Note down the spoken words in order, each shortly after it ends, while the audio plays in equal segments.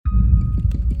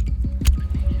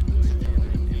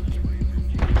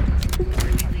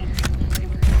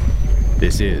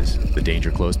This is the Danger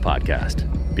Close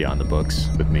podcast, Beyond the Books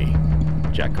with me,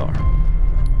 Jack Carr.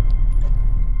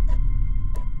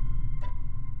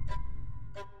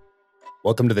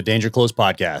 Welcome to the Danger Close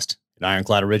podcast, an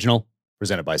Ironclad original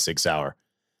presented by Sig Sauer.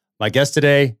 My guest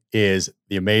today is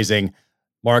the amazing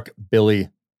Mark Billy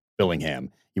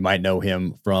Billingham. You might know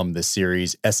him from the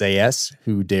series SAS,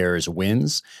 Who Dares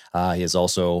Wins. He has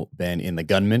also been in The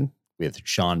Gunman with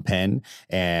Sean Penn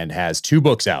and has 2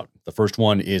 books out. The first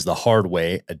one is The Hard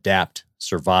Way, Adapt,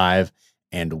 Survive,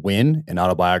 and Win, an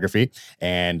autobiography.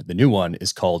 And the new one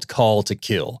is called Call to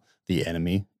Kill, The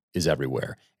Enemy is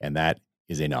Everywhere. And that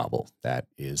is a novel. That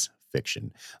is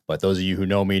fiction. But those of you who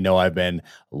know me know I've been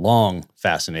long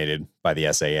fascinated by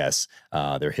the SAS,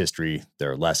 their history,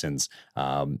 their lessons,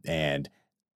 and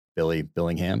Billy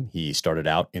Billingham. He started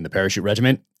out in the Parachute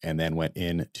Regiment and then went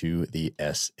into the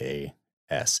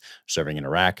SAS, serving in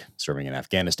Iraq, serving in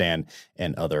Afghanistan,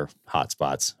 and other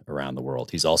hotspots around the world.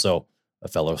 He's also a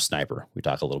fellow sniper. We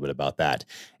talk a little bit about that.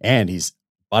 And he's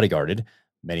bodyguarded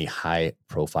many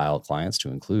high-profile clients to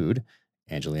include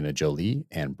Angelina Jolie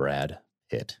and Brad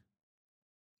Pitt.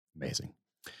 Amazing.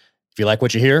 If you like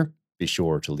what you hear, be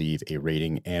sure to leave a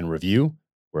rating and review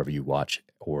wherever you watch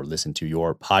or listen to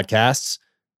your podcasts.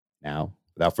 Now,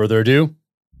 without further ado,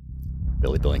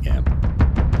 Billy Billingham.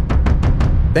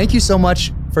 Thank you so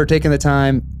much for taking the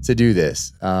time to do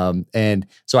this. And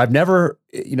so I've never,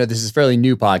 this is a fairly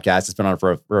new podcast. It's been on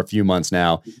for a few months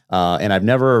now. And I've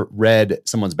never read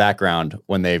someone's background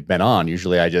when they've been on.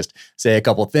 Usually I just say a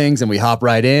couple things and we hop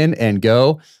right in and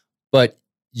go. But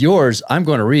yours, I'm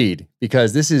going to read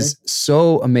because this is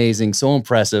so amazing, so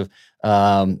impressive.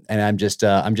 And I'm just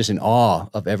in awe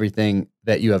of everything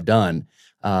that you have done.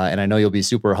 And I know you'll be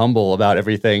super humble about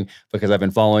everything because I've been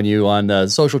following you on the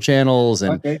social channels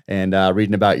and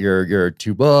reading about your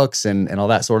 2 books and all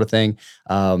that sort of thing.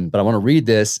 But I want to read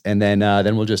this and then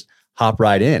we'll just hop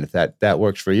right in if that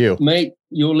works for you. Mate,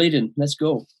 you're leading. Let's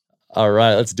go. All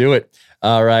right, let's do it.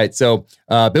 All right. So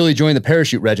Billy joined the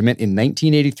Parachute Regiment in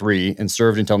 1983 and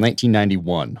served until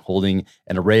 1991, holding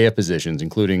an array of positions,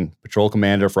 including patrol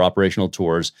commander for operational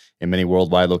tours in many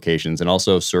worldwide locations, and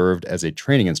also served as a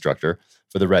training instructor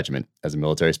for the regiment as a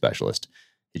military specialist.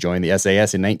 He joined the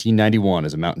SAS in 1991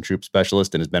 as a mountain troop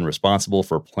specialist and has been responsible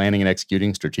for planning and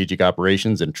executing strategic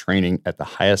operations and training at the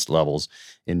highest levels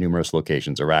in numerous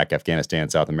locations, Iraq, Afghanistan,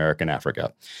 South America, and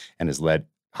Africa, and has led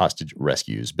hostage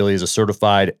rescues. Billy is a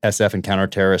certified SF and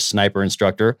counterterrorist sniper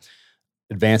instructor,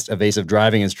 advanced evasive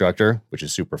driving instructor, which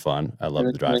is super fun. I love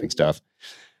the driving stuff.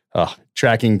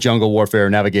 Tracking jungle warfare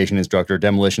navigation instructor,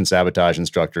 demolition sabotage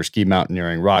instructor, ski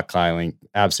mountaineering, rock climbing,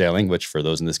 abseiling, which for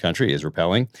those in this country is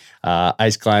rappelling,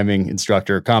 ice climbing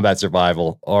instructor, combat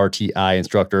survival, RTI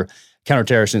instructor,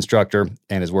 counterterrorist instructor,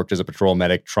 and has worked as a patrol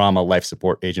medic, trauma life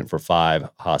support agent for 5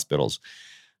 hospitals.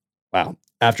 Wow.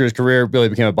 After his career, Billy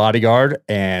became a bodyguard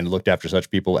and looked after such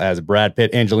people as Brad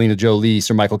Pitt, Angelina Jolie,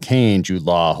 Sir Michael Caine, Jude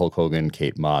Law, Hulk Hogan,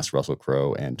 Kate Moss, Russell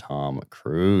Crowe, and Tom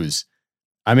Cruise.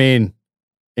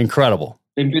 Incredible.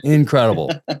 Incredible.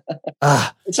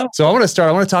 So I want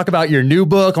to talk about your new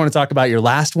book. I want to talk about your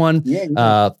last one.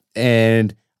 But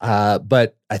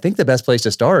I think the best place to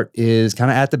start is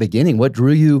kind of at the beginning. What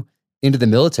drew you into the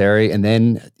military and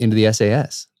then into the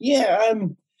SAS?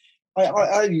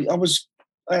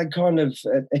 I had kind of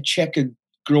a checkered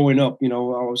growing up. I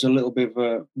was a little bit of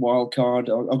a wild card.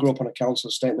 I grew up on a council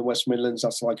estate in the West Midlands.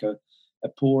 That's like a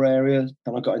poor area.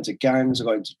 And I got into gangs. I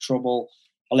got into trouble.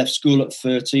 I left school at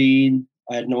 13.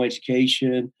 I had no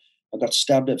education. I got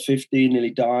stabbed at 15, nearly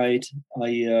died.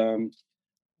 I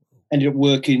ended up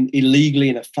working illegally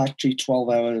in a factory 12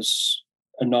 hours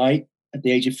a night at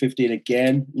the age of 15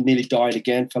 again. Nearly died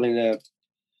again, fell in a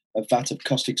vat of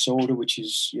caustic soda, which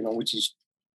is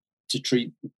to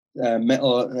treat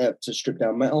metal, to strip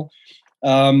down metal.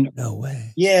 No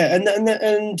way. Yeah, and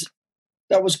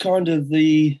that was kind of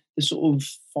the sort of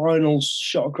final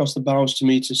shot across the bows to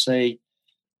me to say,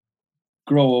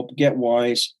 grow up, get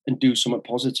wise, and do something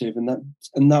positive. And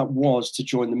that was to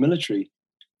join the military.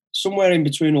 Somewhere in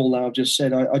between all that, I've just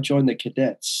said I joined the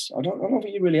cadets. I don't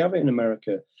think you really have it in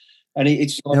America. And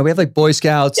it's like, we have like Boy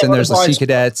Scouts and there's the Sea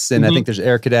Cadets and I think there's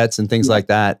Air Cadets and things like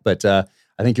that. But I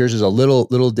think yours is a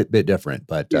little bit different,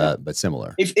 but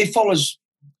similar. It follows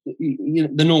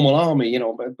the normal army,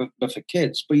 but for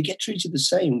kids. But you get treated the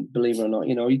same, believe it or not.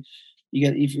 You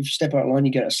get, if you step out of line,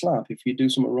 you get a slap. If you do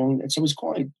something wrong, so it's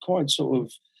quite sort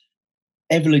of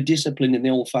heavily disciplined in the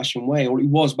old-fashioned way, or it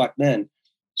was back then.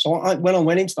 So when I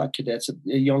went into that cadets at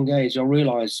a young age, I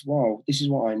realized, wow, this is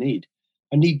what I need.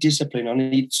 I need discipline. I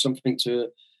need something to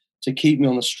keep me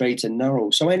on the straight and narrow.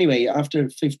 So anyway, after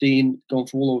 15, going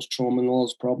through all those trauma and all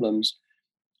those problems,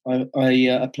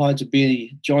 I applied to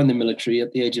join the military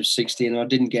at the age of 16, and I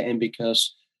didn't get in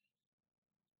because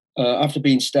after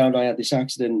being stabbed, I had this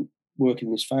accident working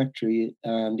in this factory,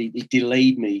 and it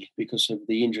delayed me because of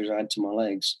the injuries I had to my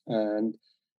legs. And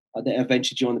I then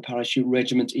eventually joined the parachute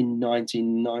regiment in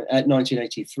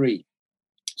 1983.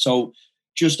 So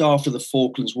just after the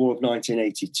Falklands War of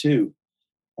 1982.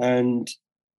 And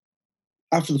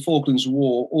after the Falklands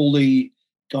War, all the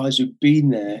guys who'd been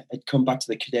there had come back to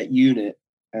the cadet unit.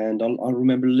 And I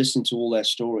remember listening to all their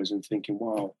stories and thinking,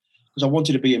 wow, because I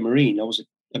wanted to be a Marine. I was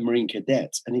a Marine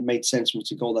cadet, and it made sense for me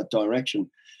to go that direction.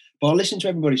 But I listened to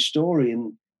everybody's story,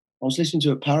 and I was listening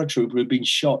to a paratrooper who'd been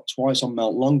shot twice on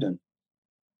Mount Longdon.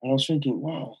 And I was thinking,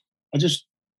 wow, I just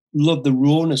loved the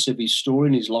rawness of his story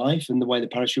and his life and the way the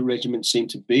parachute regiment seemed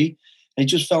to be. And it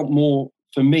just felt more,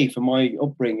 for me, for my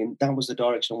upbringing, that was the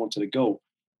direction I wanted to go.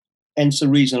 Hence the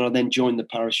reason I then joined the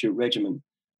parachute regiment.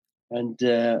 And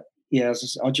I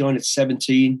joined at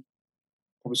 17,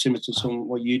 probably similar to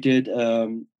what you did.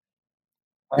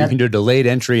 You can do a delayed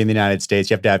entry in the United States.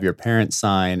 You have to have your parents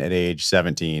sign at age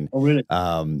 17. Oh, really?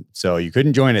 So you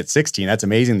couldn't join at 16. That's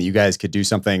amazing that you guys could do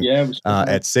something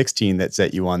at 16 that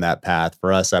set you on that path.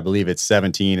 For us, I believe it's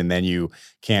 17, and then you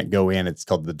can't go in. It's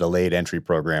called the delayed entry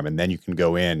program, and then you can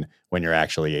go in when you're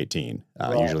actually 18,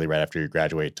 usually right after you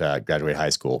graduate high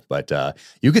school. But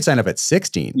you could sign up at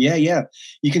 16. Yeah.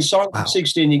 You can sign up at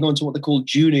 16. You go into what they call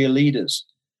junior leaders.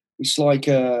 It's like,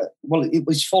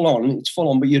 it's full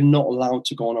on, but you're not allowed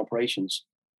to go on operations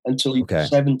until you're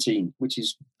 17, which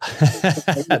is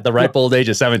at the ripe old age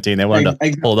of 17. They wanted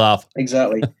to hold off.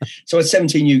 Exactly. So at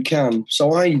 17, you can.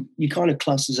 So you kind of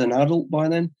classed as an adult by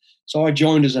then. So I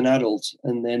joined as an adult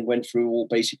and then went through all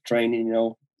basic training,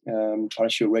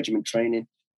 parachute regiment training,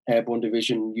 airborne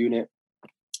division unit.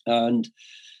 And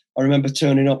I remember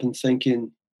turning up and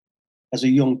thinking, as a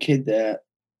young kid there,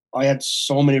 I had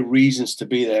so many reasons to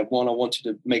be there. One, I wanted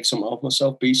to make something of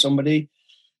myself, be somebody.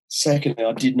 Secondly,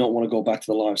 I did not want to go back to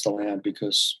the lifestyle I had,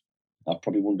 because I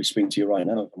probably wouldn't be speaking to you right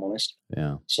now, if I'm honest.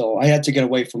 Yeah. So I had to get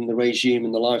away from the regime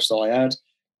and the lifestyle I had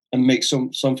and make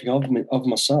something of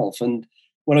myself. And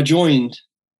when I joined,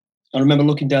 I remember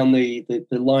looking down the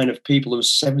line of people. There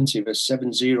was 70 of us,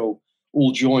 70, all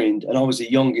joined. And I was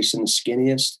the youngest and the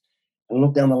skinniest. I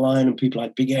looked down the line and people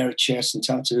had big hairy chests and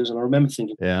tattoos. And I remember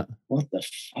thinking, what the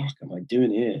fuck am I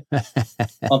doing here?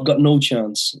 I've got no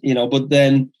chance, But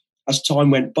then as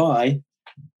time went by,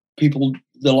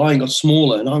 the line got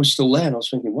smaller and I was still there. And I was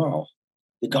thinking, wow,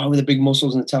 the guy with the big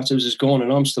muscles and the tattoos is gone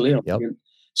and I'm still here. Yep.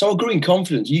 So I grew in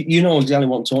confidence. You know exactly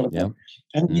what I'm talking about.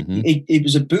 And it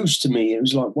was a boost to me. It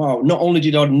was like, wow, not only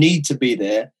did I need to be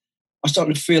there, I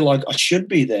started to feel like I should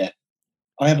be there.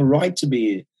 I have a right to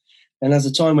be here. And as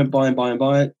the time went by, I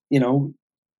went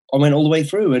all the way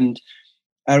through. And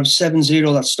out of 70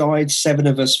 that started, 7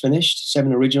 of us finished,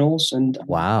 7 originals. And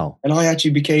wow. And I actually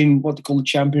became what they call the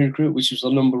champion recruit, which was the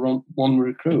number one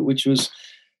recruit, which was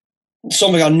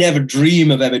something I never dream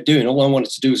of ever doing. All I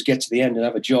wanted to do was get to the end and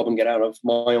have a job and get out of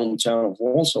my own town of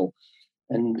Walsall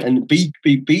and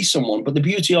be someone. But the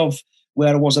beauty of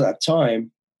where I was at that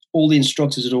time, all the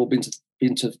instructors had all been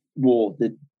to war.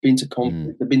 They'd been to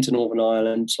conflict, they'd been to Northern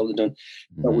Ireland, so they'd done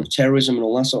with terrorism and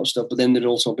all that sort of stuff. But then they'd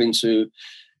also been to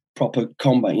proper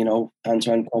combat,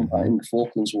 hand-to-hand combat in the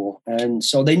Falklands War. And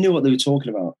so they knew what they were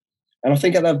talking about. And I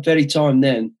think at that very time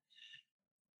then,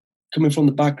 coming from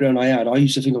the background I had, I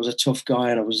used to think I was a tough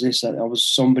guy and I was this, I was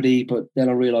somebody, but then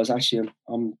I realized actually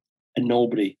I'm a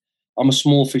nobody. I'm a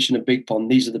small fish in a big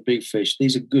pond. These are the big fish.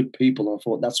 These are good people. And I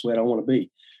thought that's where I want to be.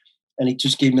 And it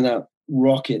just gave me that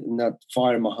rocket and that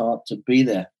fire in my heart to be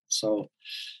there. So,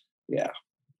 yeah.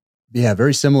 Yeah,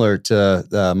 very similar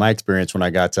to my experience when I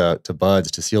got to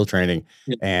BUD/S, to SEAL training,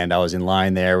 and I was in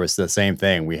line there. It was the same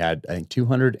thing. We had, I think,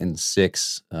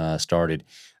 206 started,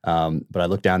 but I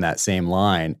looked down that same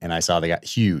line and I saw they got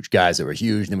huge guys that were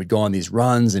huge, and then we'd go on these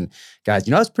runs. And guys,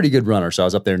 I was a pretty good runner, so I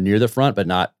was up there near the front, but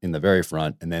not in the very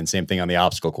front. And then same thing on the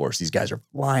obstacle course. These guys are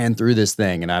flying through this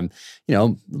thing, and I'm,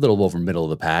 a little over middle of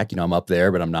the pack. I'm up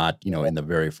there, but I'm not, in the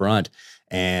very front.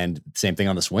 And same thing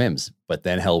on the swims. But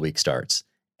then Hell Week starts.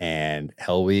 And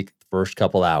Hell Week, first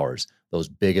couple hours, those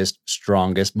biggest,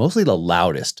 strongest, mostly the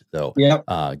loudest, though,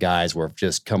 guys were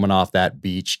just coming off that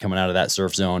beach, coming out of that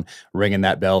surf zone, ringing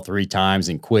that bell 3 times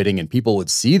and quitting, and people would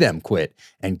see them quit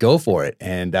and go for it.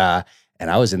 And I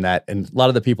was in that, and a lot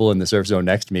of the people in the surf zone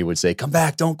next to me would say, "Come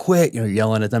back, don't quit,"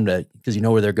 yelling at them because you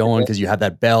know where they're going, because you have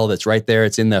that bell that's right there.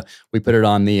 It's we put it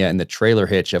on in the trailer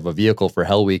hitch of a vehicle for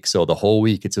Hell Week, so the whole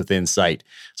week it's within sight.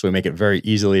 So we make it very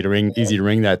easy to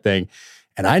ring that thing.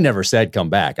 And I never said come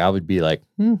back. I would be like,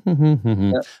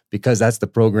 because that's the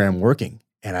program working.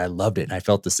 and I loved it. And I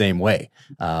felt the same way.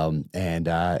 And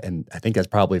I think that's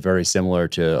probably very similar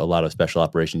to a lot of special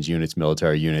operations units,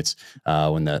 military units.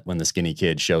 When the skinny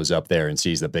kid shows up there and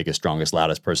sees the biggest, strongest,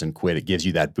 loudest person quit, it gives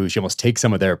you that boost. You almost take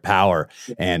some of their power,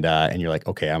 and you're like,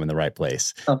 okay, I'm in the right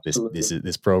place. Absolutely.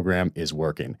 This program is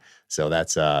working. So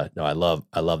that's no, I love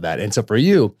that. And so for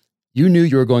you, you knew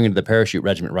you were going into the parachute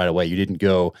regiment right away. You didn't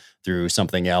go through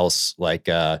something else like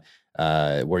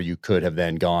where you could have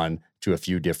then gone to a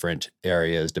few different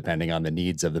areas depending on the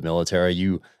needs of the military.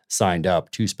 You signed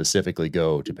up to specifically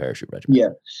go to parachute regiment. Yeah,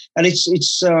 and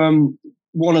it's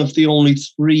one of the only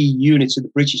 3 units in the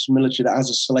British military that has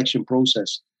a selection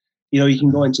process. You can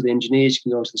go into the engineers, you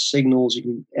can go into the signals, you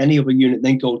can any other unit,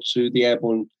 then go to the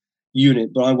airborne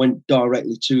unit. But I went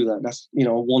directly to that. That's I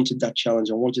wanted that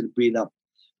challenge. I wanted to be that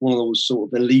one of those sort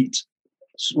of elite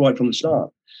right from the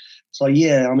start. So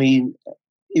yeah, I mean,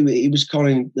 it was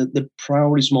kind of the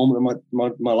proudest moment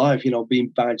of my life. Being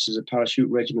badged as a parachute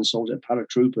regiment soldier,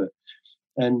 paratrooper,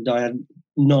 and I had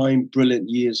 9 brilliant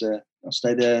years there. I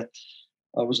stayed there.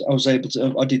 I was able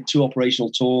to. I did 2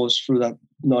 operational tours through that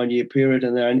 9-year period,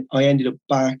 and then I ended up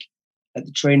back at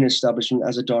the training establishment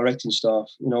as a directing staff.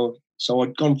 So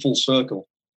I'd gone full circle.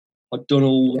 I'd done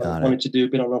all that I wanted to do.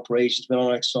 Been on operations, been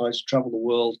on exercise, traveled the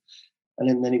world,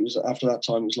 and then it was after that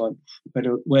time. It was like,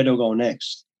 where do I go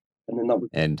next? And then that was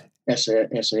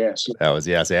SAS. That was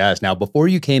the SAS. Now, before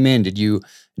you came in, did you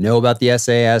know about the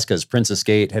SAS? Because Princess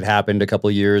Skate had happened a couple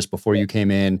of years before you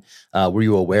came in. Were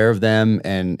you aware of them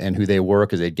and who they were?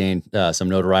 Because they'd gained some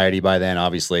notoriety by then,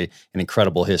 obviously, an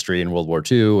incredible history in World War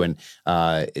II.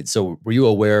 And so were you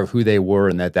aware of who they were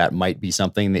and that might be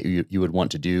something that you would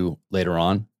want to do later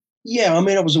on? Yeah, I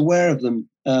mean, I was aware of them,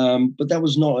 but that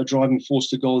was not a driving force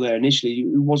to go there initially.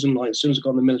 It wasn't like as soon as I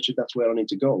got in the military, that's where I need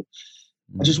to go.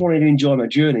 I just wanted to enjoy my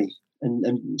journey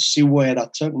and see where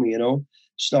that took me,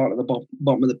 start at the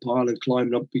bottom of the pile and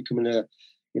climbing up, becoming a,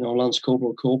 lance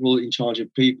corporal in charge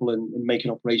of people and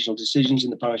making operational decisions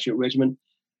in the parachute regiment.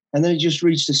 And then it just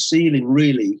reached the ceiling,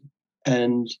 really,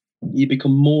 and you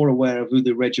become more aware of who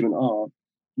the regiment are.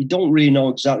 You don't really know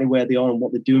exactly where they are and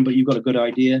what they're doing, but you've got a good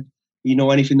idea.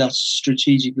 Anything that's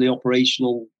strategically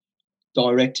operational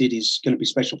directed is going to be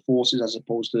special forces as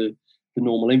opposed to the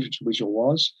normal infantry, which it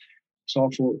was. So I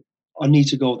thought, I need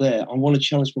to go there. I want to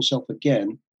challenge myself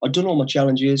again. I'd done all my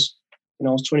challenges. I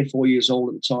was 24 years old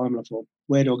at the time, and I thought,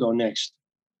 where do I go next?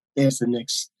 There's the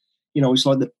next. It's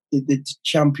like the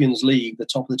Champions League, the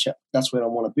top of the that's where I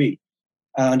want to be.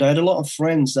 And I had a lot of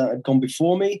friends that had gone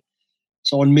before me.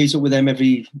 So I'd meet up with them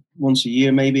once a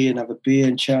year maybe and have a beer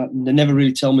and chat. And they never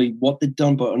really tell me what they'd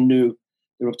done, but I knew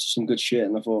they were up to some good shit.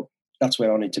 And I thought, that's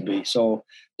where I need to be. So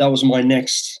that was my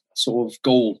next sort of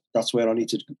goal. That's where I need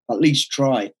to at least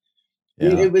try.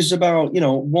 Yeah. It was about,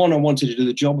 1, I wanted to do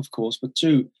the job, of course, but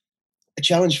 2, a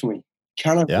challenge for me.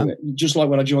 Can I do it? Just like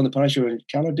when I joined the parachute,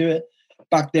 can I do it?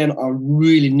 Back then, I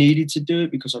really needed to do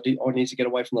it because I needed to get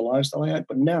away from the lifestyle I had.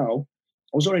 But now,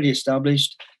 I was already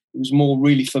established. It was more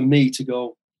really for me to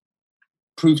go,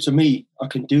 prove to me I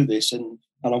can do this, and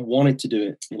I wanted to do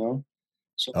it,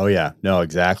 So, oh yeah, no,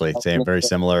 exactly. Same, very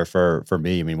similar for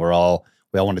me. I mean, we all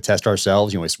want to test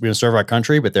ourselves. We want to serve our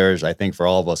country, but there's, I think, for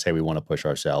all of us, hey, we want to push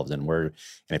ourselves, and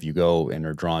if you go and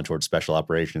are drawn towards special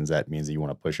operations, that means that you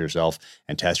want to push yourself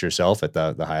and test yourself at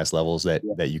the highest levels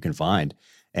that you can find.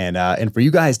 And for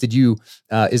you guys, did you,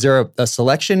 is there a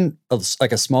selection of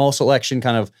like a small selection,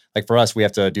 kind of like for us, we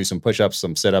have to do some push-ups,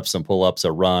 some sit-ups, some pull-ups,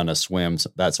 a run, a swim,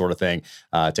 that sort of thing,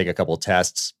 take a couple of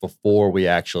tests before we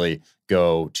actually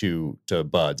go to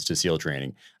BUD/S, to SEAL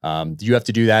training. Do you have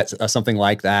to do that, something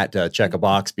like that, check a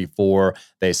box before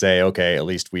they say, okay, at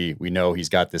least we know he's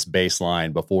got this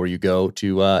baseline before you go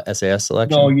to SAS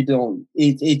selection? No, you don't.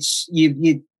 It's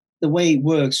you. The way it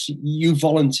works, you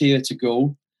volunteer to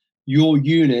go. Your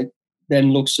unit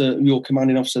then looks at your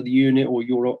commanding officer of the unit or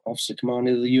your officer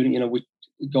commanding of the unit, which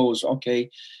goes, okay,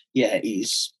 yeah,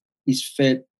 he's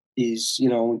fit, he's,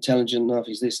 intelligent enough,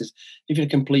 he's this. If you're a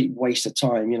complete waste of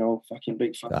time, fucking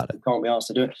big fuck, can't be asked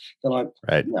to do it. They're like,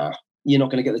 right, nah, you're not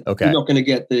going to get you're not going to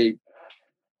get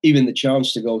even the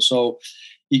chance to go. So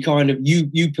you kind of,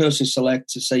 you personally select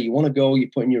to say you want to go, you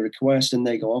put in your request and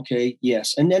they go, okay,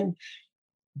 yes. And then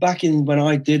back in when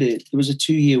I did it, there was a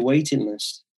 2-year waiting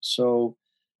list. So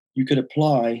you could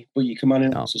apply, but you come in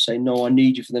and say, no, I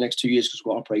need you for the next 2 years because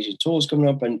we've got operation tours coming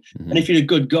up. And if you're a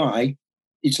good guy,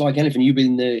 it's like anything. You've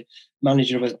been the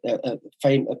manager of a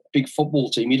big football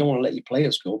team. You don't want to let your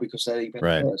players go because they're your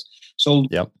better players. So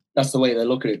that's the way they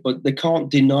look at it. But they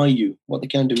can't deny you. What they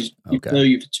can do is defer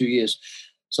you for 2 years.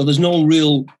 So there's no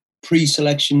real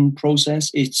pre-selection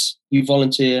process. It's you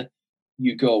volunteer,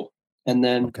 you go. And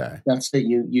then Okay. that's it.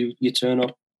 You turn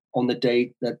up on the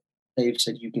date that they've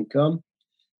said you can come.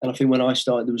 And I think when I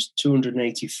started, there was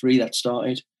 283 that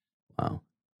started. Wow.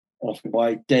 And I think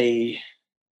by day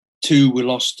 2, we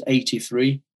lost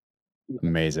 83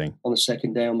 Amazing. on the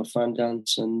second day on the fan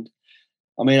dance. And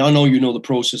I mean, I know you know the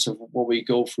process of what we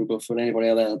go through, but for anybody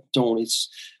out there that don't,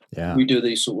 we do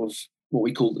the sort of what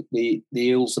we call the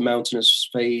hills, the mountainous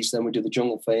phase, then we do the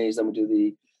jungle phase, then we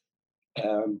do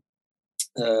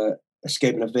the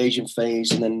escape and evasion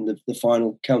phase, and then the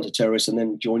final counter-terrorist, and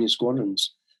then join your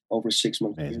squadrons over a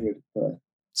 6-month period.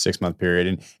 6-month period.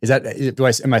 And is that,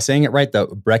 am I saying it right? The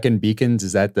Brecon Beacons,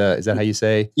 is that how you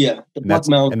say? Yeah. The Black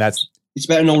Mountains. And that's, it's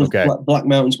better known as Black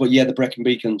Mountains, but yeah, the Brecon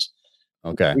Beacons.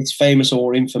 Okay. It's famous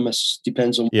or infamous,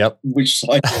 depends on which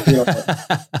side.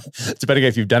 Depending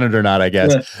if you've done it or not, I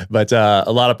guess. Yeah. But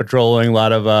a lot of patrolling, a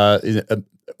lot of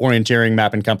orienteering,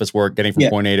 map and compass work, getting from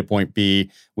point A to point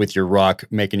B with your ruck,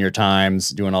 making your times,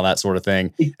 doing all that sort of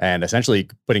thing, and essentially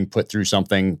put through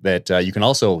something that you can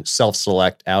also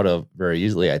self-select out of very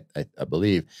easily, I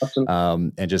believe,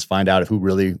 and just find out who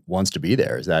really wants to be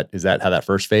there. Is that how that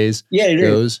first phase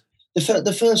goes?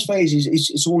 The first phase is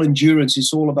it's all endurance.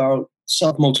 It's all about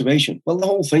self-motivation. Well, the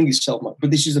whole thing is self-motivation,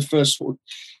 but this is the first sort of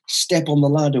step on the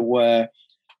ladder where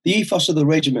the ethos of the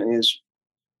regiment is,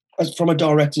 as from a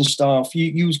directing staff,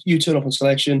 you turn up on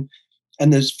selection,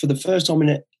 and there's, for the first time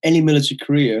in any military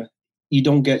career, you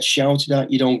don't get shouted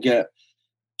at, you don't get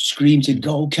screamed to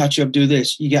go, catch up, do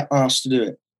this. You get asked to do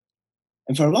it.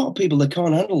 And for a lot of people, they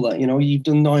can't handle that. You know, you've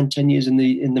done 9-10 years in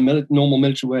the normal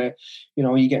military where, you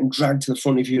know, you're getting dragged to the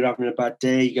front if you're having a bad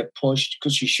day, you get pushed,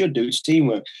 because you should do, it's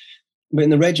teamwork. But in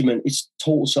the regiment, it's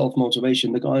total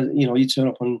self-motivation. The guy, you know, you turn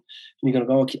up and you're going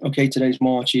to go, okay, today's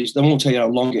march is, they won't tell you how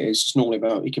long it is. It's normally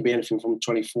about, it can be anything from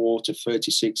 24 to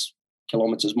 36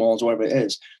 kilometers, miles, whatever it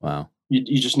is. Wow.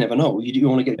 You just never know. You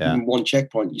want to get one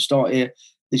checkpoint. You start here,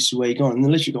 this is where you're going. And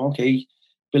then literally go, okay,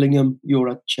 Billingham, you're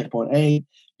at checkpoint A.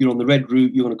 You're on the red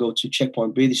route, you're going to go to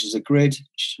checkpoint B. This is a grid.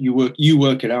 You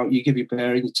work it out. You give your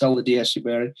bearing, you tell the DS your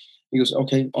bearing. He goes,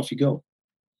 okay, off you go.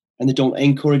 And they don't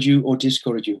encourage you or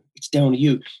discourage you. It's down to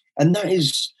you. And that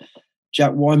is,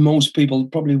 Jack, why most people,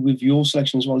 probably with your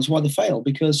selection as well, is why they fail.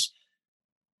 Because,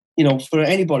 you know, for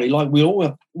anybody, like we all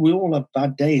have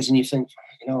bad days, and you think,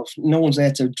 you know, if no one's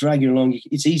there to drag you along,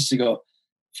 it's easy to go,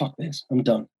 fuck this, I'm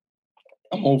done.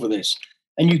 I'm over this.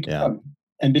 And you can.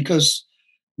 And because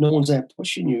no one's there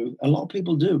pushing you, a lot of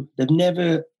people do. They've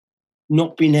never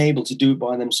not been able to do it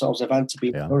by themselves. They've had to be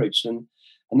encouraged. And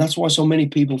that's why so many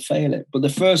people fail it. But the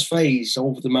first phase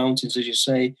over the mountains, as you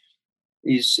say,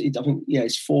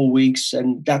 it's 4 weeks.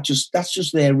 And that's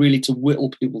just there really to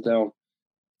whittle people down.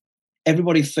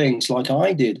 Everybody thinks, like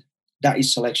I did, that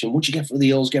is selection. Once you get through the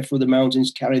hills, get through the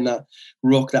mountains, carrying that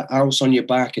ruck, that house on your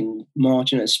back and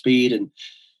marching at speed and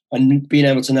being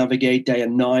able to navigate day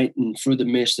and night and through the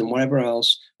mist and whatever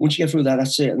else. Once you get through that,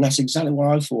 that's it. And that's exactly what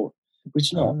I thought. But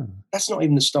it's not. That's not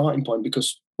even the starting point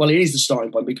because, well, it is the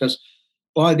starting point because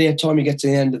by the time you get to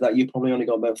the end of that, you've probably only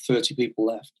got about 30 people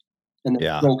left. And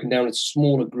then broken down into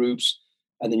smaller groups,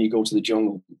 and then you go to the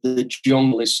jungle. The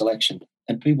jungle is selection,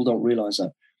 and people don't realize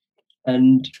that.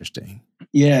 And interesting.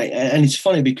 Yeah, and it's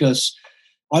funny because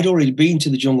I'd already been to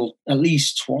the jungle at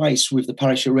least twice with the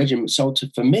parachute regiment. So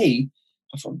for me,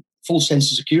 I thought, full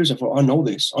sense of security. I thought, I know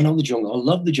this. I know the jungle. I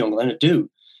love the jungle, and I do.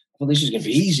 I thought this is going to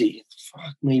be easy.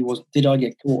 Fuck me, did I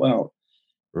get caught out?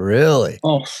 Really?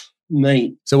 Oh,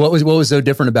 mate. So what was so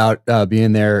different about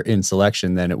being there in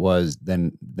selection than it was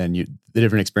than the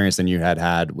different experience than you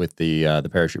had with the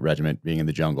parachute regiment being in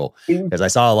the jungle? Because I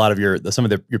saw a lot of your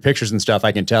pictures and stuff.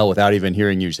 I can tell without even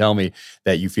hearing you tell me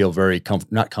that you feel very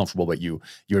not comfortable, but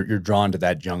you're drawn to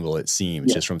that jungle. It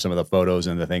seems just from some of the photos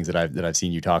and the things that I've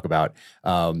seen you talk about.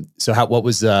 So what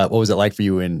was it like for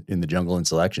you in the jungle in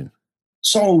selection?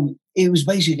 So it was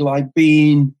basically like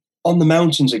being on the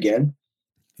mountains again.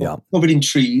 Yeah, covered in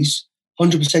trees,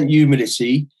 100%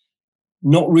 humidity,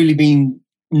 not really being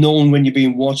known when you're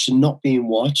being watched and not being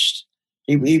watched.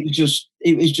 It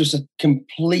was just a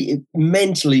complete,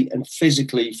 mentally and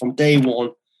physically, from day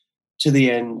one to the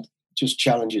end, just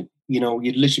challenging. You know,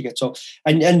 you'd literally get told,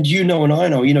 and you know, and I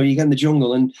know, you know, you get in the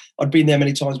jungle, and I'd been there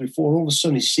many times before. All of a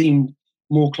sudden, it seemed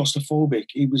more claustrophobic.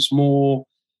 It was more,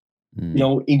 you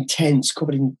know, intense,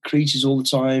 covered in creatures all the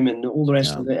time, and all the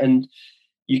rest of it, and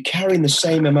you're carrying the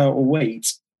same amount of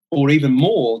weight or even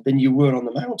more than you were on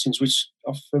the mountains, which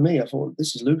for me, I thought,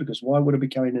 this is ludicrous. Why would I be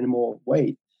carrying any more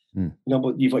weight? You know,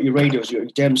 but you've got your radios, your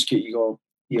DEMS kit, you got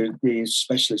your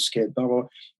specialist kit, blah, blah,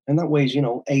 and that weighs, you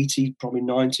know, 80, probably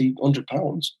 90, 100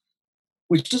 pounds.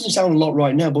 which doesn't sound a lot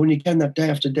right now, but when you can that day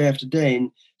after day after day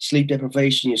and sleep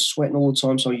deprivation, you're sweating all the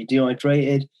time, so you're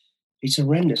dehydrated. It's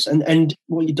horrendous. And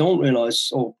what you don't realize,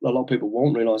 or a lot of people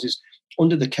won't realize, is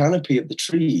under the canopy of the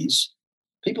trees,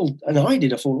 people, and I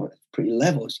did, I thought, well, pretty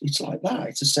level. It's like that.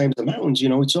 It's the same as the mountains,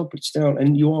 it's up, it's down,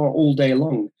 and you are all day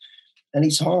long. And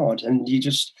it's hard. And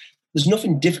there's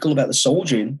nothing difficult about the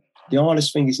soldiering. The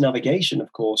hardest thing is navigation,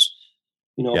 of course,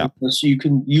 because you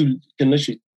can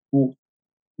literally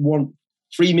walk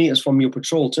 3 meters from your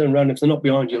patrol, turn around. If they're not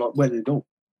behind you, like, where do they go?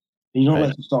 And you're not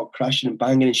allowed to start crashing and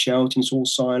banging and shouting. It's all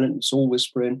silent. It's all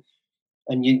whispering.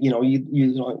 And you're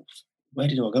like, where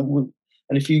did I go?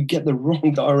 And if you get the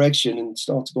wrong direction and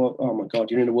start to go, oh my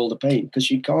God, you're in a world of pain, because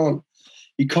you can't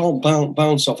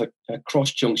bounce off a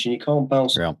cross junction. You can't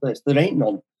bounce off this. There ain't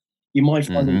none. You might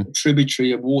find a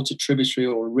tributary, a water tributary,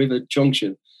 or a river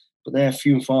junction, but they're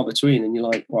few and far between. And you're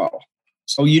like, wow.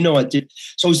 So I did.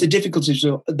 So it's the difficulties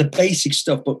of the basic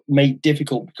stuff, but made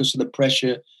difficult because of the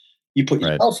pressure you put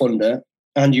yourself under,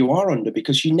 and you are under,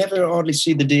 because you never hardly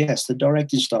see the DS, the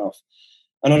directing staff.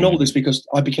 And I know this because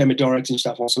I became a directing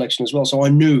staff on selection as well. So I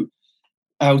knew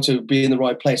how to be in the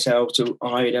right place, how to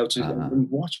hide, how to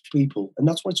watch people. And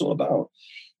that's what it's all about.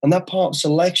 And that part of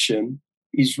selection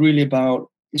is really about,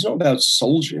 it's not about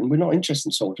soldiering. We're not interested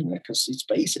in soldiering there because it's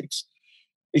basics.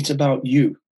 It's about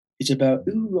you. It's about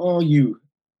who are you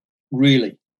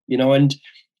really, and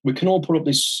we can all put up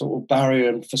this sort of barrier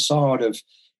and facade of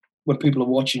when people are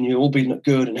watching you, all being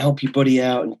good and help your buddy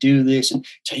out and do this and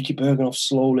take your burger off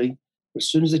slowly. But as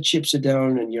soon as the chips are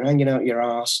down and you're hanging out your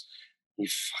ass, you're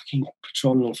fucking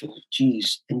patrolling off,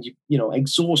 geez, and you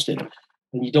exhausted,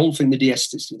 and you don't think the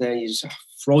DS is there. You just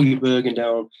throw your burger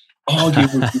down,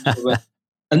 argue with each other,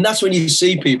 and that's when you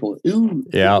see people. Who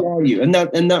are you? And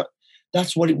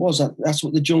that's what it was. That's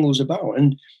what the jungle was about.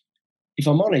 And if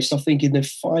I'm honest, I think in the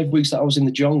 5 weeks that I was in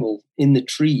the jungle, in the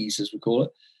trees, as we call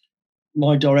it,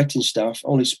 my directing staff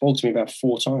only spoke to me about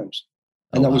 4 times.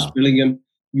 And that was Billingham,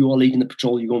 you are leading the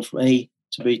patrol, you're going from A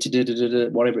to B to da,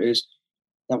 whatever it is.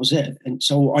 That was it. And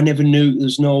so I never knew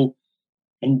there's no,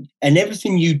 and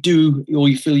everything you do or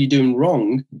you feel you're doing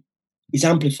wrong is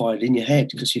amplified in your head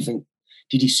because you think,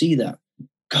 did he see that?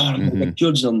 God, I'm going to get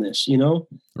judged on this,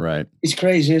 Right. It's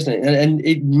crazy, isn't it? And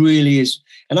it really is.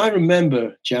 And I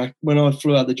remember, Jack, when I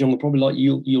flew out of the jungle, probably like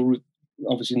you'll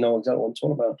obviously know exactly what I'm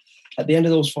talking about. At the end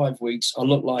of those 5 weeks, I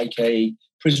looked like a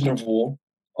prisoner of war.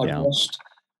 I'd lost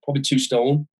probably 2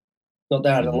 stone. Not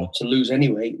that I had a lot to lose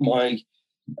anyway. My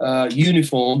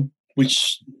uniform,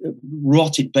 which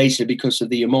rotted basically because of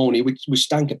the ammonia, which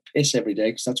stank of piss every day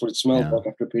because that's what it smelled like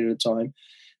after a period of time.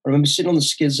 I remember sitting on the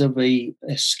skids of a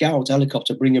scout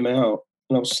helicopter bringing me out,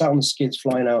 and I was sat on the skids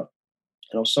flying out,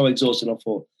 and I was so exhausted. I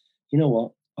thought, you know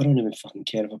what? I don't even fucking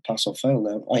care if I pass or fail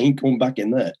now. I ain't going back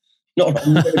in there.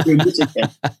 I'm never doing this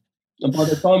again. And by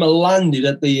the time I landed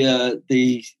at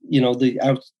the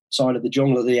outside of the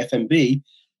jungle at the FMB,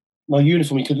 my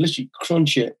uniform, you could literally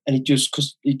crunch it, and it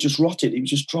just rotted. It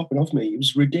was just dropping off me. It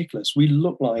was ridiculous. We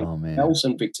looked like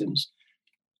Nelson victims.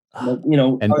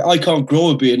 I can't grow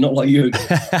a beard, not like you.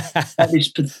 This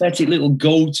pathetic little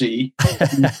goatee.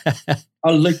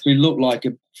 I literally looked like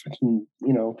a freaking,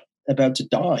 about to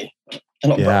die.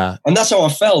 And that's how I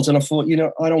felt. And I thought,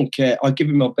 I don't care. I'll give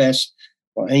it my best,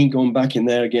 but I ain't going back in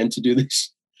there again to do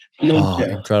this.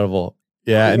 Incredible.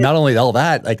 Yeah, and not only all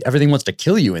that, like everything wants to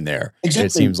kill you in there. Exactly.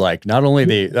 It seems like not only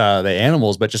the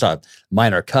animals, but just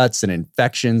minor cuts and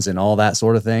infections and all that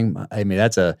sort of thing. I mean,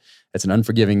 that's an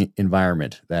unforgiving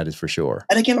environment, that is for sure.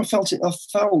 And again, I felt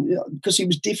because it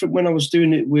was different when I was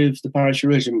doing it with the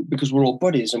parachute because we're all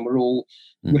buddies and we're all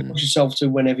you push yourself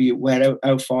to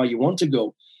how far you want to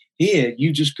go. Here,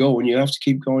 you just go and you have to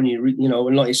keep going.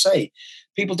 And like you say,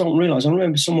 people don't realize. I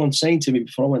remember someone saying to me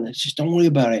before I went there, just don't worry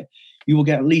about it. You will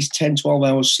get at least 10, 12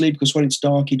 hours sleep because when it's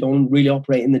dark, you don't really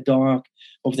operate in the dark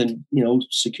other than,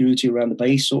 security around the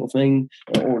base sort of thing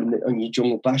or in your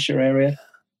jungle basher area.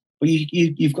 But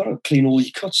you've got to clean all your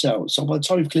cuts out. So by the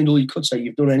time you've cleaned all your cuts out,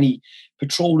 you've done any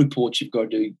patrol reports you've got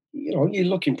to do. You're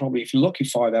looking probably, if you're lucky,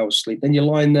 5 hours sleep. Then you're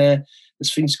lying there,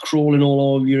 there's things crawling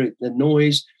all over you, the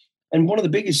noise. And one of the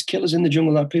biggest killers in the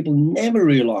jungle that people never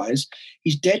realize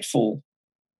is deadfall.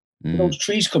 Those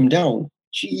trees come down.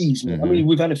 Jeez, man. I mean,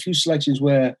 we've had a few selections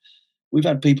where we've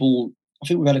had people, I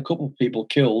think we've had a couple of people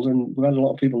killed and we've had a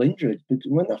lot of people injured. But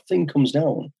when that thing comes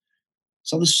down,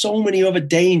 so there's so many other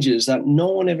dangers that no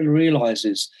one ever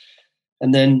realizes.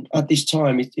 And then at this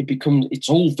time, it's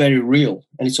all very real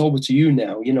and it's over to you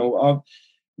now.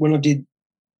 When I did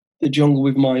the jungle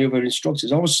with my other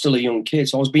instructors, I was still a young kid.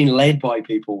 So I was being led by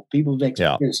people with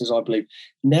experiences, I believe.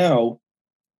 Now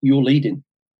you're leading.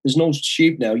 There's no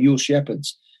sheep now, you're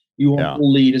shepherds. You are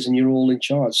all leaders and you're all in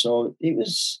charge. So it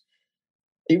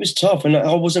was tough, and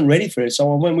I wasn't ready for it.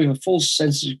 So I went with a full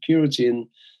sense of security, and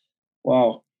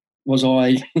wow, was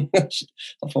I?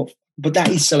 I thought, but that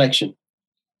is selection.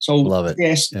 So love it.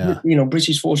 Yes,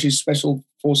 British Forces Special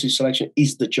Forces selection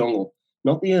is the jungle,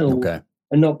 not the hill,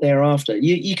 and not thereafter.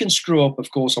 You can screw up, of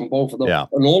course, on both of them,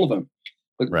 on all of them,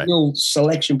 but the real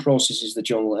selection process is the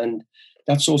jungle, and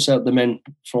that sorts out the men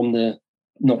from the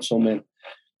not so men.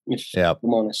 If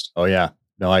I'm honest. Oh yeah.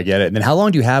 No, I get it. And then how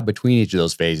long do you have between each of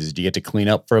those phases? Do you get to clean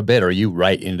up for a bit, or are you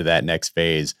right into that next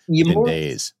phase in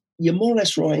days? You're more or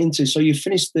less right into. So you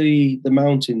finish the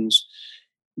mountains,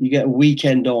 you get a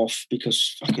weekend off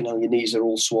because fucking hell, your knees are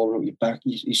all swollen up, your back,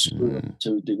 you screw up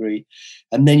to a degree.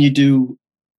 And then you do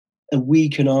a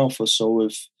week and a half or so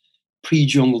of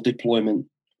pre-jungle deployment.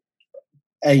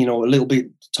 A little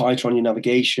bit tighter on your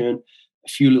navigation, a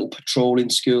few little patrolling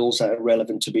skills that are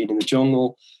relevant to being in the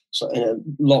jungle. So a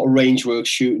lot of range work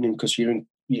shooting, because you're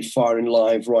firing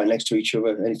live right next to each other,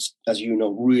 and it's, as you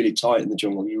know, really tight in the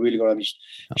jungle. You really got to have your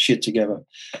shit together.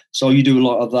 So you do a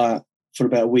lot of that for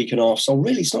about a week and a half. So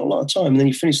really, it's not a lot of time. And then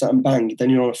you finish that and bang, then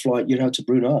you're on a flight. You're out to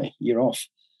Brunei. You're off.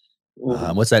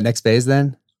 What's that next phase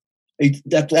then?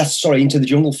 That's into the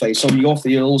jungle phase. So you're off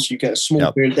the hills. You get a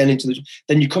small period,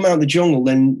 then you come out of the jungle.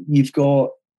 Then you've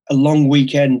got a long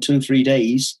weekend, 2 or 3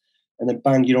 days, and then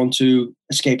bang, you're on to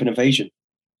escape and evasion.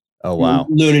 Oh wow!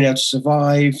 Learning how to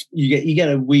survive. You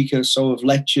get a week or so of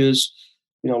lectures.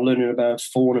 Learning about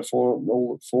fauna,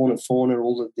 all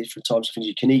the different types of things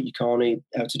you can eat, you can't eat,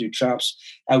 how to do traps,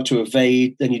 how to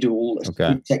evade. Then you do all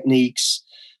the techniques,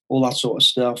 all that sort of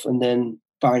stuff, and then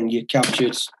bang, you're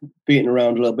captured, beaten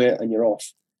around a little bit, and you're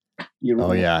off.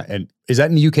 Yeah. And is that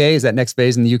in the UK? Is that next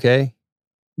phase in the UK?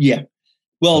 Yeah.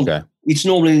 Well, it's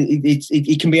normally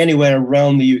it can be anywhere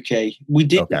around the UK.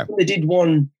 They did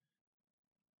one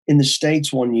in the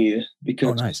States one year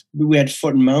because we had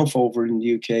foot and mouth over in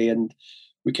the UK, and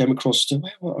we came across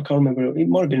I can't remember. It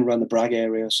might have been around the Bragg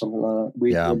area or something like that.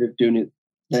 We were doing it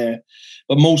there,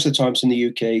 but most of the times in the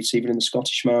UK, it's either in the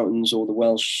Scottish mountains or the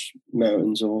Welsh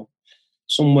mountains or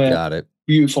somewhere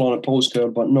beautiful on a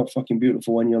postcard, but not fucking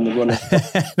beautiful when you're on the run.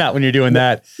 Not when you're doing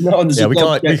that. No,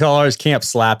 we call ours Camp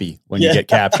Slappy when you get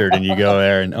captured and you go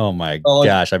there, and oh my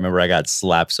gosh, I remember I got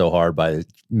slapped so hard by a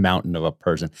mountain of a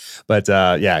person. But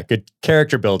good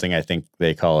character building, I think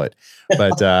they call it.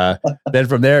 But then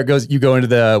from there you go into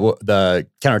the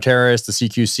counter-terrorist, the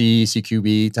CQC,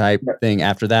 CQB type thing.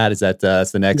 After that, is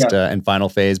that's the next and final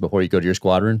phase before you go to your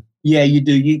squadron? Yeah, you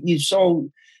do. You saw.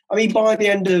 I mean, by the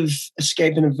end of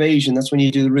escape and evasion, that's when you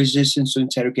do the resistance or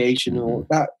interrogation or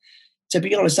that. To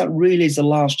be honest, that really is the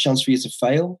last chance for you to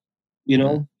fail.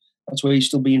 That's where you're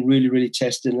still being really, really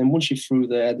tested. And then once you're through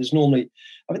there's normally,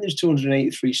 I think there's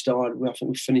 283 started. I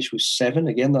think we finished with 7.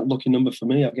 Again, that lucky number for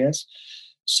me, I guess.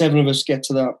 7 of us get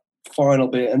to that final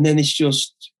bit. And then it's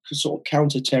just sort of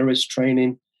counter-terrorist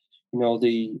training,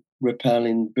 the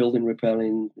building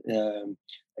repelling,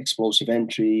 explosive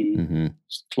entry,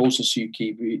 closer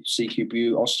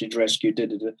CQB, hostage rescue,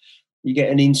 you get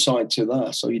an insight to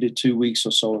that. So you did 2 weeks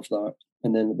or so of that.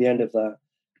 And then at the end of that,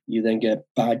 you then get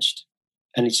badged.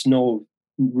 And it's no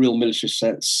real military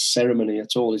ceremony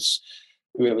at all. It's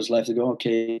whoever's left to go,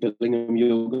 okay, Billingham,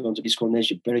 you're going to be scored,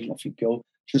 there's your buried, off you go.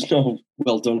 There's no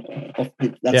well done.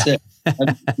 That's it.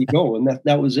 And you go. And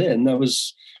that was it. And that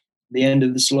was the end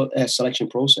of the selection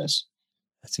process.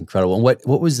 That's incredible. And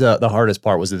what was the hardest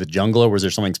part? Was it the jungle, or was there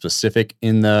something specific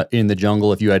in the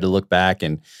jungle? If you had to look back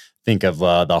and think of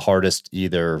the hardest,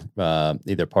 either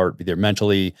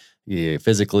mentally,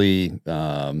 physically,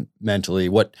 mentally,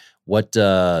 what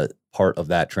part of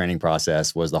that training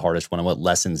process was the hardest one, and what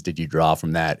lessons did you draw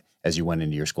from that as you went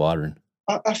into your squadron?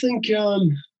 I think,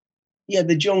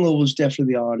 the jungle was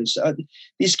definitely the hardest. The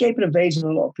escape and evasion,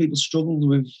 a lot of people struggled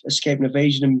with escape and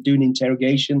evasion and doing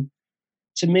interrogation.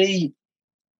 To me,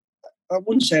 I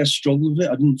wouldn't say I struggled with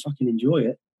it. I didn't fucking enjoy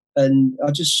it. And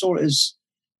I just saw it as,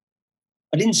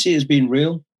 I didn't see it as being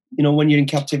real, when you're in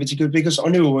captivity, because I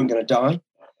knew I wasn't going to die,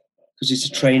 because it's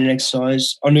a training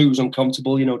exercise. I knew it was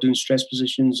uncomfortable, doing stress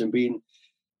positions and being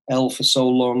ill for so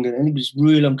long. And it was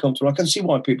really uncomfortable. I can see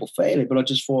why people fail it, but I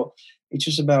just thought it's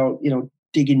just about,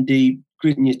 digging deep,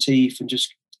 gritting your teeth, and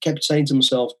just kept saying to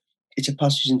myself, it's a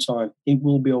passage in time. It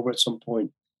will be over at some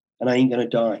point, and I ain't going to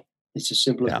die. It's as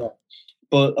simple as that.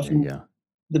 But I think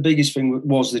the biggest thing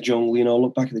was the jungle. I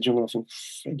look back at the jungle, I think,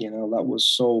 that was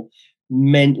so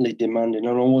mentally demanding,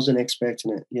 and I wasn't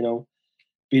expecting it.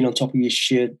 Being on top of your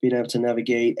shit, being able to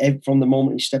navigate from the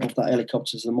moment you step off that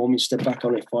helicopter to the moment you step back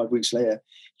on it 5 weeks later,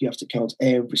 you have to count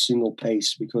every single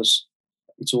pace, because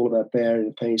it's all about bearing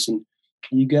the pace. And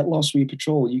you get lost with your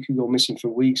patrol. You could go missing for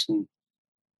weeks, and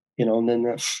and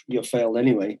then you're failed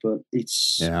anyway. But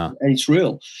it's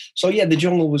real. So yeah, the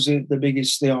jungle was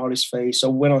the hardest phase. So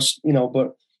when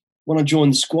but when I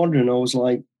joined the squadron, I was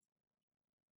like,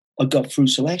 I got through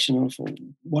selection, and I thought,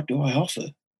 what do I offer?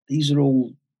 These are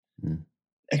all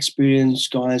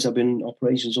experienced guys. I've been in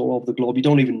operations all over the globe. You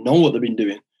don't even know what they've been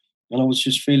doing. And I was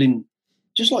just feeling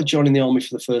just like joining the army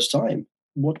for the first time.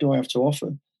 What do I have to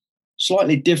offer?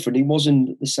 Slightly different. It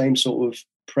wasn't the same sort of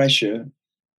pressure.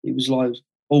 It was like,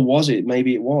 or was it?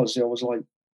 Maybe it was. I was like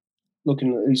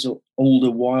looking at these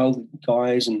older, wild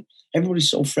guys, and everybody's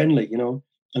so friendly, and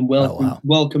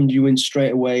welcomed you in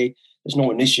straight away. There's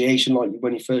no initiation like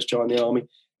when you first join the army.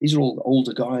 These are all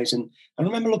older guys. And I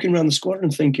remember looking around the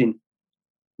squadron thinking,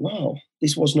 wow,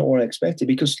 this was not what I expected.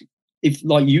 Because if,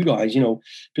 like you guys,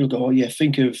 people go, oh yeah,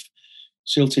 think of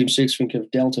SEAL Team 6, think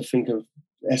of Delta, think of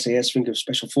SAS, think of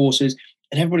Special Forces.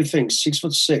 And everybody thinks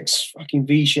 6'6", fucking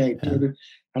V-shaped. Yeah.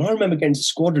 And I remember getting to the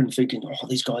squadron thinking, oh,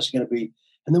 these guys are going to be,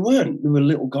 and they weren't. They were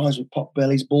little guys with pot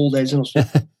bellies, bald heads. And I was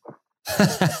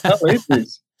like, how is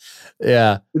this?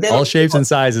 Yeah. All shapes and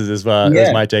sizes is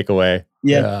my takeaway.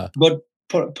 Yeah. But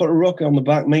put a rock on the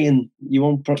back, mate, and you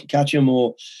won't catch him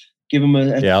or give him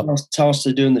a task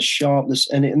to doing the sharpness.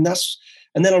 And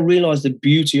then I realized the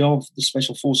beauty of the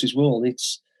Special Forces world.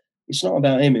 It's not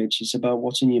about image. It's about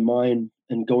what's in your mind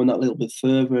and going that little bit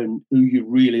further and who you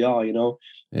really are,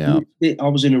 Yeah. I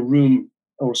was in a room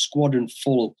or a squadron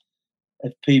full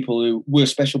of people who were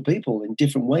special people in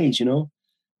different ways, And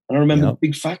I remember a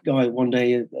big fat guy one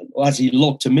day, as he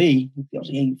looked to me, he was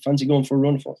like, hey, fancy going for a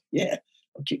run? I thought, yeah,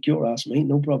 I'll kick your ass, mate,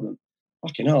 no problem.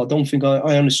 Fucking hell, I don't think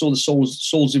I only saw the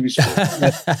souls of his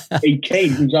AK.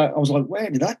 I was like, where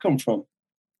did that come from?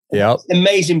 Yeah.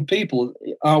 Amazing people.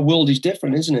 Our world is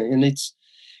different, isn't it? And it's,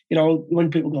 when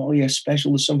people go, oh yeah,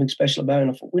 special, there's something special about it.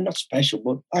 And I thought, we're not special,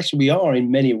 but actually we are in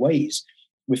many ways.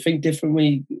 We think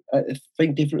differently,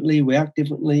 we act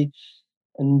differently.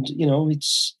 And,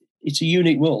 it's a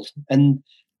unique world. And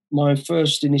my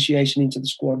first initiation into the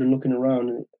squadron, looking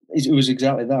around, it was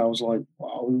exactly that. I was like,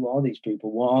 wow, who are these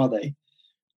people? What are they?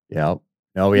 Yeah.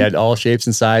 No, we had all shapes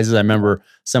and sizes. I remember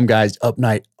some guys up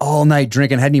all night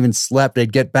drinking, hadn't even slept.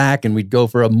 They'd get back and we'd go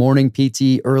for a morning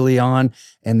PT early on,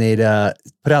 and they'd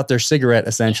put out their cigarette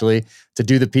essentially to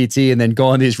do the PT and then go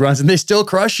on these runs, and they still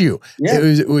crush you. Yeah.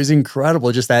 It was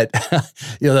incredible. Just that,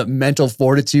 that mental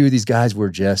fortitude. These guys were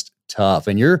just tough.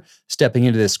 And you're stepping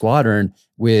into this squadron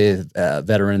with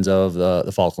veterans of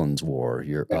the Falklands War.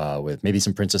 You're with maybe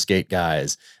some Princess Gate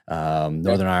guys,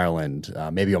 Northern Ireland,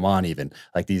 maybe Oman even.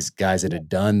 Like these guys that had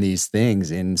done these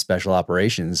things in special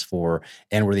operations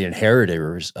and were the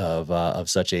inheritors of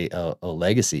such a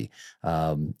legacy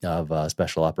of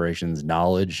special operations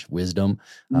knowledge, wisdom,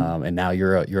 and now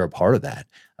you're a part of that.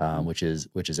 Which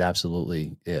is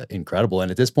absolutely incredible.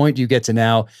 And at this point, you get to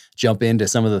now jump into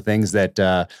some of the things that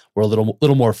were a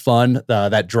little more fun.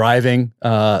 That driving,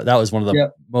 that was one of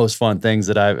the most fun things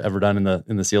that I've ever done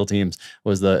in the SEAL teams,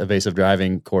 was the evasive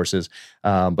driving courses.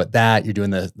 But that you're doing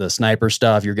the sniper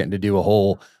stuff, you're getting to do a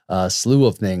whole slew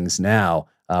of things now,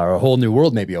 or a whole new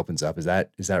world maybe opens up. Is that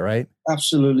right?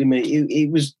 Absolutely, mate. It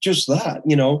was just that,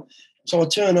 So I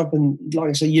turn up and, like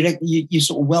I say, you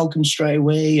sort of welcome straight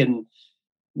away, and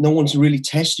no one's really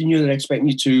testing you. They're expecting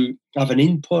you to have an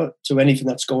input to anything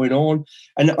that's going on.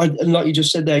 And like you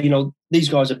just said there, these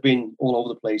guys have been all over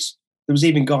the place. There was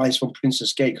even guys from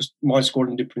Princess Gate, because my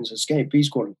squadron did Princess Gate, P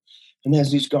Squadron. And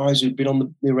there's these guys who'd been on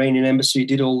the Iranian embassy,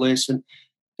 did all this. And,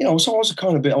 so I was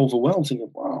kind of a bit overwhelmed thinking,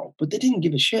 wow, but they didn't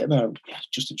give a shit about it. Yeah, it's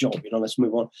just a job, let's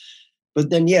move on. But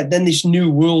then this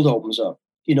new world opens up.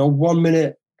 1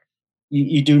 minute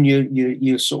you're doing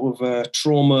your sort of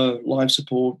trauma life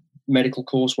support medical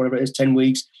course, whatever it is, 10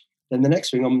 weeks. Then the next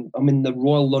thing, I'm in the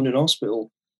Royal London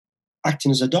Hospital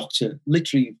acting as a doctor,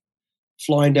 literally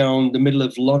flying down the middle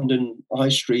of London High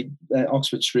Street,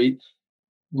 Oxford Street,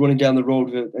 running down the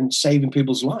road and saving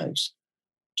people's lives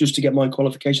just to get my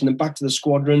qualification. Then back to the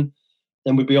squadron.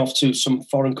 Then we'd be off to some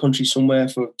foreign country somewhere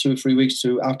for 2 or 3 weeks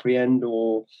to apprehend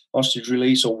or hostage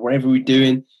release or whatever we're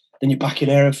doing. Then you're back in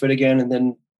Hereford again.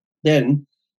 And then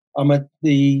I'm at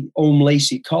the Old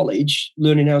Lacey College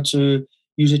learning how to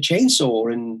use a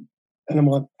chainsaw. And I'm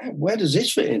like, where does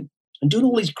this fit in? And doing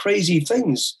all these crazy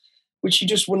things, which you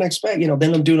just wouldn't expect.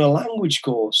 Then I'm doing a language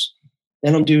course.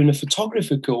 Then I'm doing a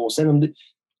photography course.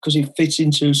 Because it fits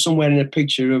into somewhere in a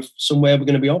picture of somewhere we're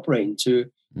going to be operating to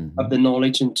have the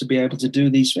knowledge and to be able to do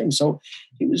these things. So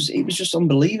it was just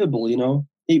unbelievable,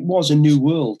 It was a new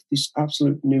world, this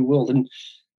absolute new world. And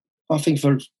I think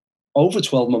for over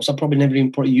 12 months, I probably never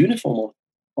even put a uniform on.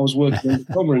 I was working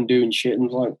undercover and doing shit, and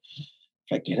like,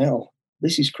 fucking hell.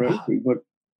 this is crazy, but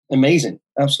amazing,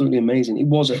 absolutely amazing. It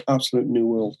was an absolute new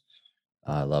world.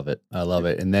 I love it. I love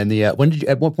it. And then at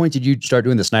what point did you start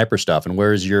doing the sniper stuff? And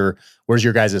where's your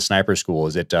guys' sniper school?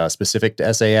 Is it specific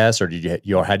to SAS, or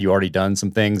had you already done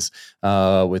some things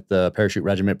with the parachute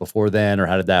regiment before then, or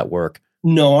how did that work?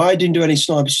 No, I didn't do any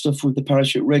sniper stuff with the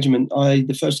parachute regiment.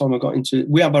 The first time I got into,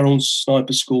 we have our own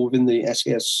sniper school within the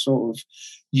SAS sort of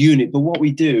unit. But what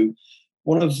we do,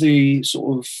 one of the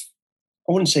sort of,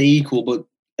 I wouldn't say equal, but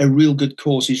a real good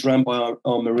course is run by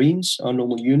our Marines, our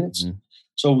normal units. Mm-hmm.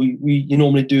 So you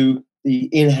normally do the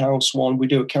in-house one. We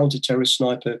do a counter-terrorist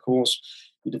sniper course.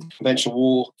 We do the conventional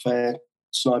warfare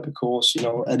sniper course,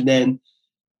 and then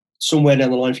somewhere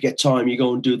down the line, if you get time, you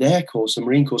go and do their course, the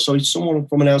Marine course. So someone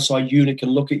from an outside unit can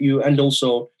look at you, and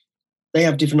also they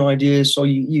have different ideas, so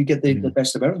you get the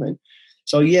best of everything.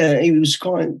 So yeah, it was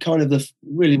kind of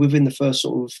really within the first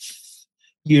sort of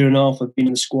year and a half of being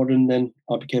in the squadron. Then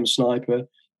I became a sniper,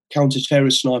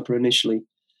 counter-terrorist sniper initially.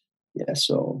 Yeah.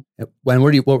 So what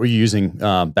were you using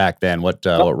back then? What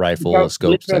rifle,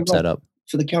 scope, setup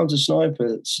for the counter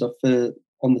sniper stuff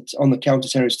on the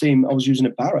counter-terrorist team? I was using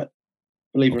a Barrett.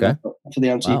 Believe it or not, for the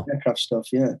anti-aircraft stuff.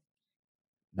 Yeah.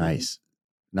 Nice.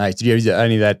 Did you use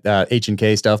any of that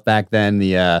H&K stuff back then?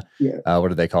 The what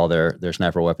did they call their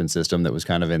sniper weapon system that was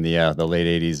kind of in the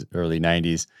late 80s, early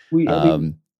 90s?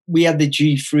 We had the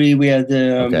G3. We had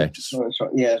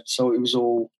the So it was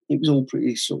all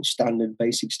pretty sort of standard,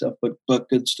 basic stuff, but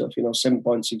good stuff.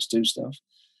 7.62 stuff.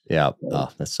 Yeah. Oh,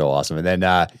 that's so awesome. And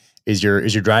then is your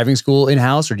driving school in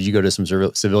house, or did you go to some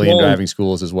civilian driving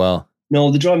schools as well? No,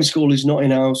 the driving school is not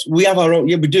in-house. We have our own,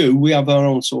 we do. We have our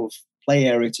own sort of play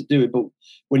area to do it. But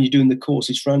when you're doing the course,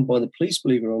 it's run by the police,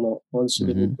 believe it or not, by the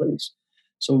civilian police.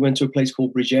 So we went to a place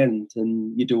called Bridgend,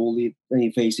 and you do all the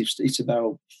evasive. It's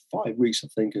about 5 weeks, I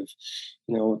think, of,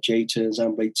 J turns,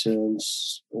 handbrake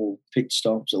turns, or pit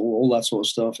stops, all that sort of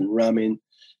stuff, and ramming.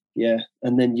 Yeah.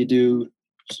 And then you do,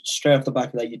 straight off the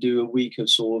back of that, you do a week of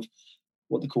sort of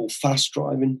what they call fast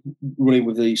driving, running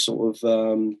with the sort of,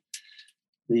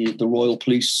 the Royal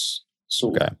Police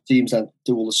sort of teams that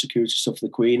do all the security stuff for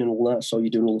the Queen and all that. So you're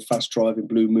doing all the fast driving,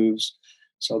 blue moves.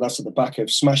 So that's at the back of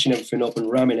smashing everything up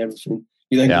and ramming everything.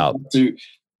 You then go to,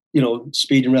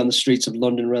 speeding around the streets of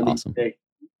London around the UK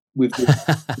with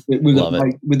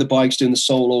the bikes, doing the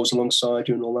solos alongside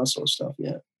you and all that sort of stuff.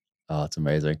 Yeah. Oh, it's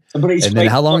amazing. And then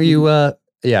how long are you?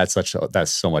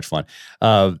 That's so much fun.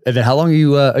 And then how long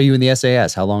are you in the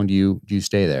SAS? How long do you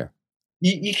stay there?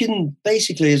 You can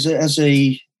basically, as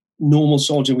a normal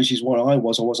soldier, which is what I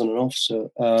wasn't an officer.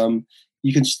 I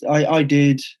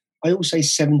always say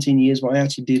 17 years, but I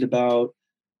actually did about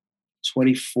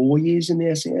 24 years in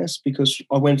the SAS, because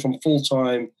I went from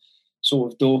full-time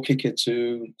sort of door kicker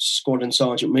to squadron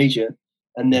sergeant major.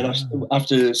 And then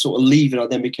after sort of leaving, I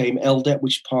then became LDEP,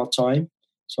 which is part-time.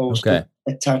 So I was still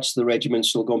attached to the regiment,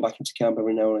 still going back into camp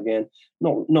every now and again.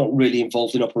 Not really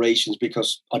involved in operations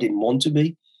because I didn't want to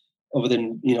be, other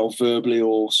than, verbally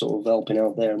or sort of helping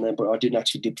out there and there, but I didn't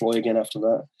actually deploy again after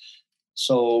that.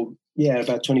 So yeah,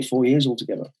 about 24 years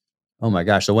altogether. Oh my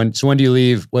gosh. So when do you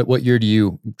leave? What year do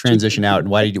you transition out, and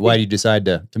why do you decide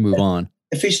to move on?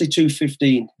 Officially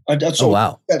 2015. I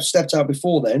stepped out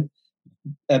before then,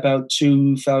 about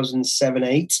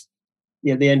 2007-8.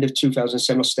 Yeah, the end of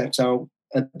 2007 I stepped out,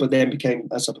 but then became,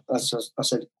 as I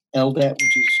said, LDEP,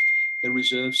 which is the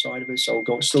reserve side of it. So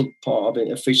I'm still part of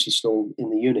it, officially still in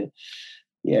the unit.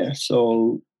 Yeah.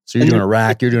 So you're doing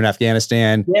Iraq, you're doing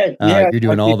Afghanistan, you're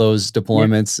doing all those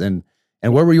deployments, and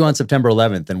where were you on September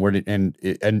 11th? And where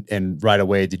and right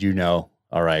away did you know,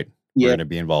 all right, we're going to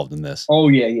be involved in this? Oh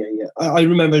yeah. I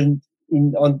remember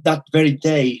on that very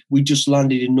day we just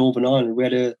landed in Northern Ireland. We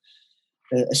had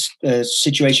a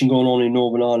situation going on in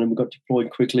Northern Ireland. We got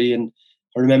deployed quickly, and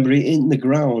I remember it in the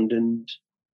ground. And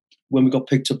when we got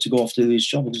picked up to go off to these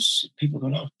jobs, people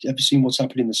going, "Oh, have you seen what's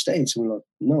happening in the States?" And we're like,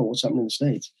 "No, what's happening in the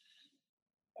States?"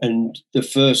 And the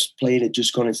first plane had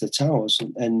just gone into the towers,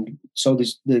 and so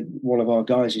one of our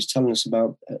guys is telling us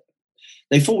about.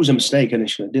 They thought it was a mistake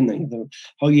initially, didn't they? They were,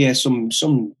 oh yeah, someone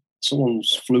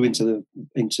flew into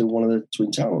one of the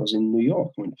twin towers in New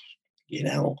York. I went,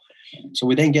 So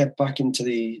we then get back into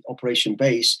the operation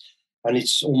base, and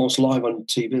it's almost live on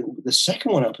TV. The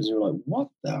second one happens, and we're like, "What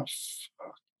the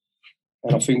fuck?"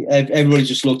 And I think everybody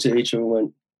just looked at each other and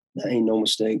went, "That ain't no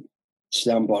mistake.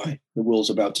 Stand by. The world's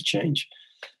about to change."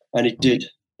 And it did.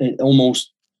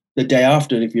 Almost the day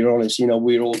after, if you're honest,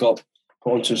 we all got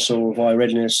put onto sort of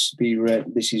readiness, be ready,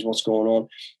 this is what's going on.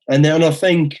 And then I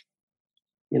think,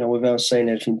 without saying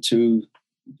anything too,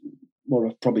 what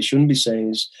I probably shouldn't be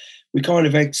saying is, we kind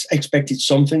of expected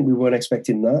something. We weren't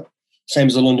expecting that. same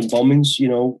as the London bombings. You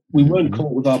know, we weren't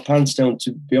caught with our pants down,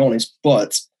 to be honest,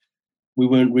 but we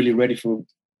weren't really ready for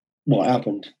what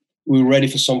happened. We were ready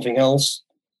for something else,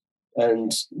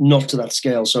 and not to that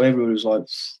scale. So everybody was like,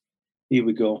 "Here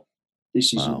we go.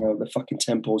 This is the fucking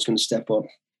tempo is going to step up,"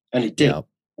 and it did,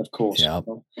 of course. Yep.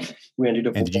 We ended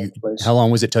up. And how long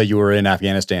was it till you were in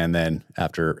Afghanistan? Then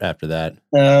after that,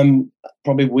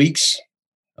 probably weeks.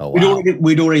 Oh wow.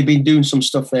 We'd already been doing some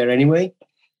stuff there anyway.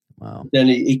 Wow. Then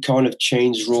it kind of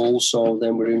changed roles, so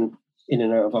then we're in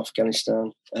and out of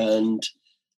Afghanistan, and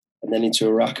then into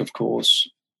Iraq, of course,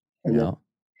 and then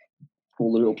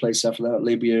all the little places after that,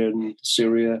 Libya and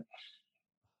Syria.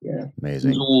 Yeah,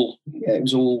 amazing. It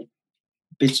was all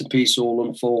bits and pieces, all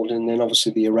unfolding, and then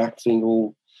obviously the Iraq thing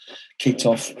all kicked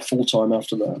off full time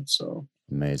after that. So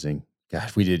amazing.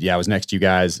 Gosh, we did. Yeah, I was next to you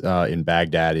guys in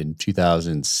Baghdad in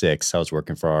 2006. I was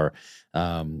working for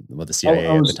the CIA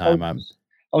at the time.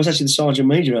 I was actually the sergeant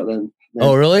major out then.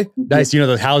 Oh, really? Nice. You know,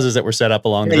 the houses that were set up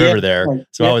along the river there.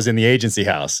 So I was in the agency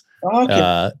house. Oh,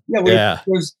 okay.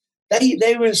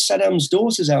 They were Saddam's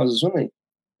daughter's houses, weren't they?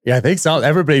 Yeah, I think so.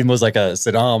 Everybody was like a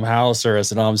Saddam house or a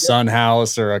Saddam son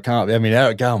house or a comp. I mean,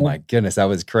 oh my goodness, that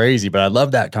was crazy. But I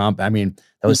love that comp. I mean,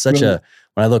 that was such a,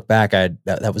 when I look back,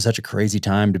 that was such a crazy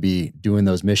time to be doing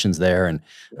those missions there. And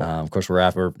of course,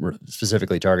 we're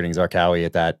specifically targeting Zarqawi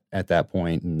at that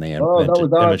point, and they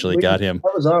eventually got him.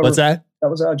 What's that? That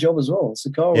was our job as well.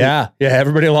 Zarqawi. Yeah.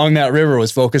 Everybody along that river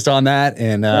was focused on that,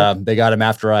 and they got him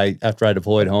after I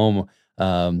deployed home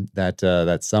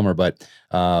that summer. But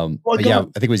I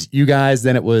think it was you guys.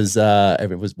 Then it was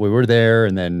we were there,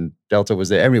 and then Delta was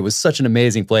there. I mean, it was such an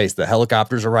amazing place. The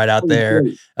helicopters are right out there,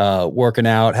 working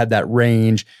out. Had that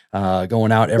range,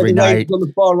 going out every night. On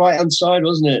the far right hand side,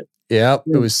 wasn't it? Yep,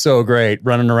 it was so great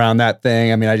running around that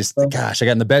thing. I mean, I got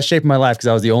in the best shape of my life because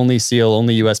I was the only SEAL,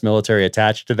 only U.S. military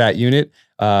attached to that unit.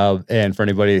 And for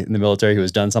anybody in the military who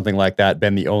has done something like that,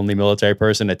 been the only military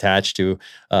person attached to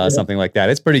something like that,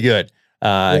 it's pretty good.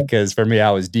 Because for me,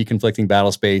 I was deconflicting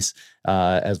battle space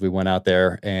as we went out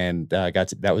there, and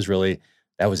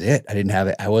that was it. I didn't have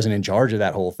it. I wasn't in charge of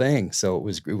that whole thing. So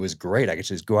it was great. I could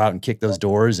just go out and kick those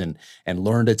doors and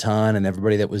learned a ton. And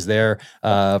everybody that was there,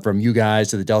 from you guys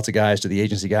to the Delta guys to the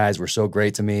agency guys, were so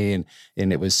great to me. And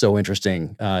it was so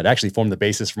interesting. It actually formed the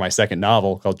basis for my second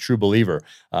novel called True Believer,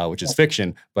 which is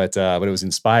fiction, but it was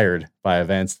inspired by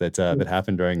events that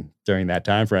happened during that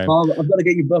time frame. I've got to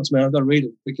get your books, man. I've got to read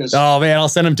them because. Oh man, I'll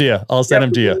send them to you. I'll send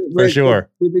them to you for sure.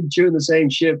 We've been chewing the same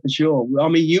shit for sure. I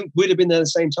mean, we'd have been there at the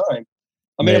same time.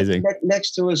 I mean,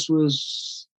 next to us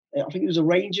was, I think it was the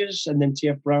Rangers, and then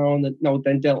TF Brown, then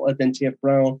Delta, then TF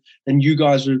Brown. Then you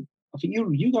guys were, I think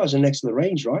you guys are next to the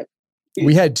range, right?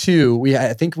 We had two.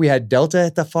 I think we had Delta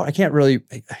at the far. I can't really.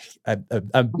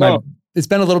 It's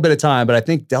been a little bit of time, but I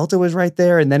think Delta was right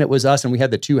there, and then it was us, and we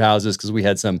had the two houses because we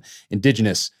had some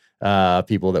indigenous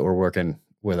people that were working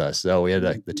with us. So we had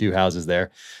the two houses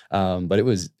there, but it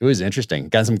was interesting.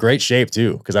 Got some great shape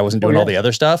too because I wasn't doing all the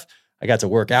other stuff. I got to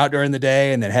work out during the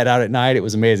day and then head out at night. It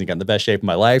was amazing. Got in the best shape of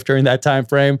my life during that time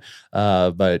frame.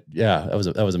 But yeah,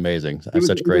 that was amazing. I had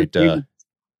such great, an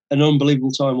unbelievable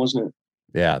time, wasn't it?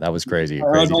 Yeah, that was crazy.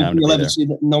 Crazy time to be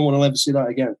there. No one will ever see that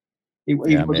again. It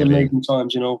was amazing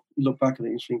times. You know, you look back at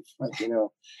it and think,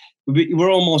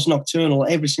 we're almost nocturnal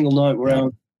every single night. We're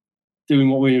out doing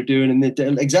what we were doing, and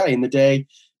exactly in the day.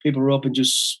 People were up and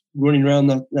just running around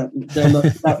down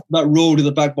that road at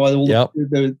the back by the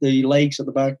lakes at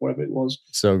the back, whatever it was.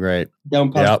 So great.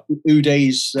 Down past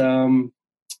Uday's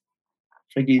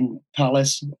frigging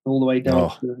palace, all the way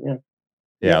down.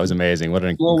 Yeah, it was amazing. What an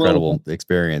incredible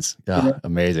experience.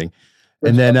 Amazing.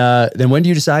 And then when do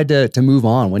you decide to move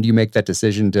on? When do you make that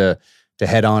decision to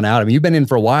head on out? I mean, you've been in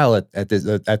for a while at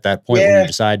that point when you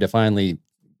decide to finally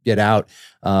get out.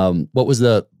 What was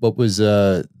the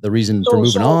reason for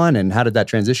moving on, and how did that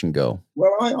transition go?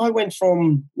 Well, I went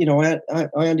from, I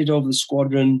handed over the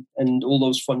squadron and all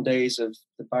those fun days of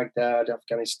the Baghdad,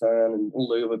 Afghanistan, and all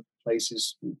the other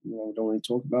places we don't really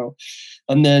talk about.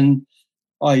 And then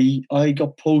I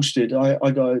got posted.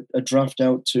 I got a draft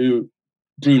out to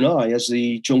Brunei as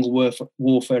the jungle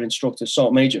warfare instructor,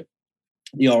 sergeant major,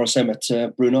 the RSM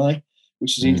at Brunei,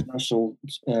 which is the international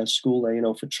school there,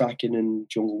 for tracking and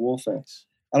jungle warfare.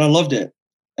 And I loved it.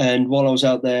 And while I was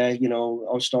out there, I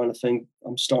was starting to think,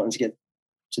 I'm starting to get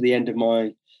to the end of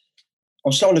I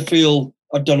was starting to feel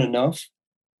I'd done enough.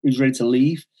 I was ready to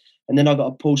leave. And then I got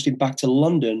a posting back to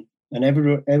London, and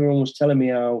everyone was telling me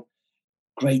how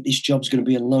great this job's going to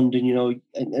be in London,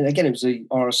 And again, it was the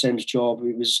RSM's job.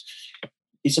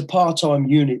 It's a part-time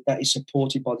unit that is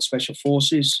supported by the Special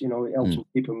Forces. It helps them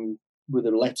keep them with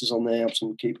their letters on there, helps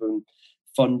them keep them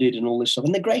funded and all this stuff.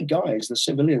 And they're great guys, they're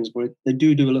civilians, but they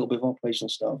do a little bit of operational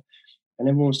stuff. And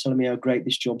everyone's telling me how great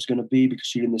this job's going to be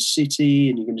because you're in the city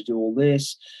and you're going to do all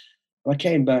this. I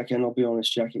came back, and I'll be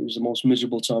honest, Jack, it was the most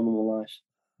miserable time of my life.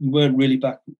 We weren't really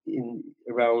back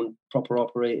around proper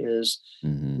operators.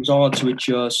 Mm-hmm. It was hard to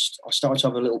adjust. I started to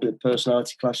have a little bit of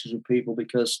personality clashes with people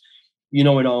because, in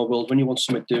our world, when you want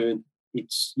something doing,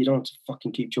 you don't have to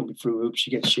fucking keep jumping through hoops.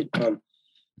 You get shit done.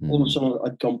 Mm-hmm. All of a sudden,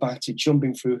 I'd gone back to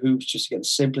jumping through hoops just to get the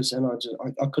simplest, and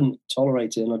I couldn't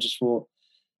tolerate it. And I just thought,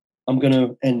 I'm going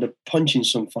to end up punching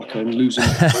some fucker and losing.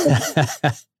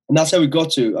 And that's how we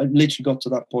got to. I literally got to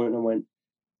that point and I went,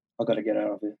 I got to get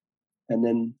out of here. And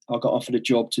then I got offered a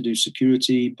job to do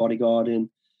security, bodyguarding.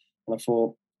 And I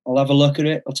thought, I'll have a look at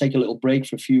it. I'll take a little break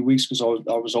for a few weeks because I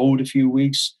was owed a few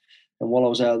weeks. And while I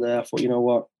was out there, I thought, you know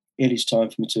what? It is time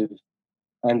for me to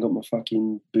hang up my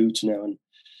fucking boots now. And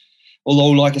although,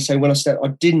 like I say, when I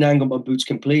didn't hang up my boots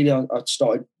completely. I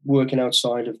started working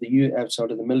outside of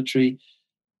the military.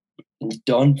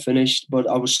 Done, finished, but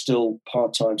I was still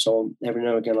part-time. So every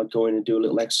now and again, I'd go in and do a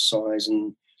little exercise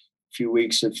and a few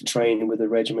weeks of training with the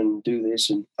regiment and do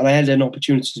this. And I had an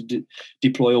opportunity to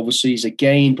deploy overseas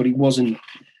again, but it wasn't,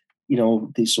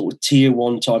 this sort of tier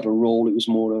 1 type of role. It was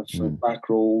more of a back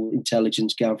role,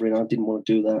 intelligence gathering. I didn't want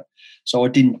to do that. So I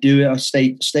didn't do it. I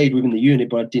stayed within the unit,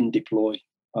 but I didn't deploy.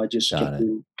 I just kept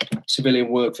doing civilian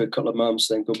work for a couple of months,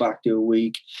 then go back, do a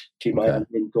week, keep my hand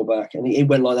in, go back. And it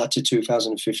went like that to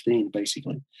 2015,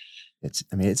 basically.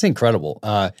 It's incredible.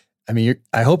 I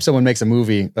hope someone makes a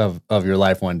movie of your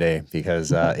life one day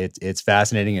because it's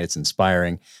fascinating. It's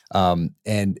inspiring. And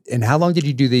how long did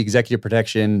you do the executive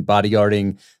protection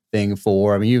bodyguarding thing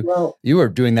for? You were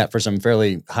doing that for some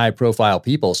fairly high profile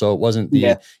people. So it wasn't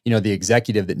the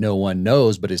executive that no one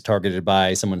knows, but is targeted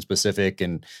by someone specific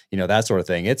and, that sort of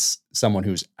thing. It's someone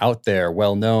who's out there,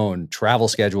 well-known. Travel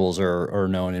schedules are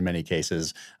known in many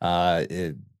cases.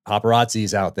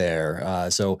 Paparazzi's out there.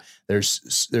 So there's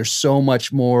so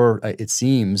much more, it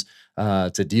seems,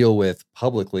 to deal with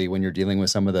publicly when you're dealing with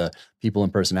some of the people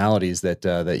and personalities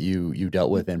that you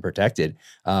dealt with and protected.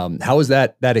 How was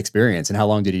that experience, and how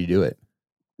long did you do it?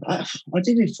 I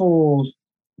did it for,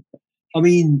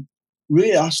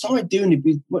 really, I started doing it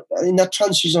in that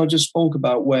transition I just spoke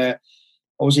about where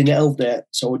I was in LDET,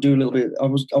 so I do a little bit. I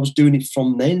was doing it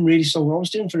from then, really. So I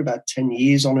was doing it for about 10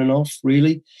 years on and off,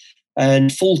 really.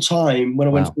 And full time, when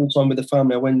I went full time with the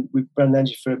family, I went with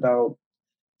Brandangeli for about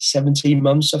 17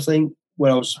 months, I think,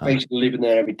 where I was basically living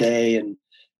there every day, and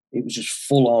it was just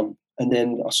full on. And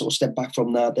then I sort of stepped back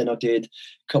from that. Then I did a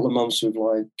couple of months with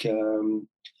who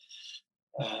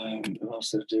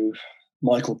else did I do?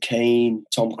 Michael Caine,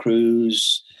 Tom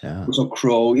Cruise, Russell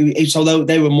Crowe. So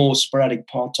they were more sporadic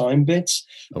part-time bits.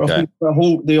 But I think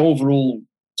the overall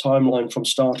timeline from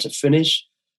start to finish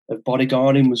of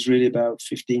bodyguarding was really about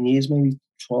 15 years, maybe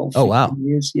 12, 15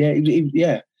 years.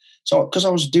 Yeah. So, because I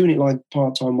was doing it like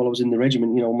part-time while I was in the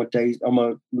regiment, on my days, on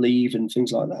my leave and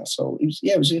things like that. So it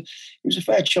was a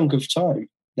fair chunk of time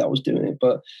that I was doing it,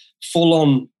 but full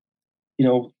on,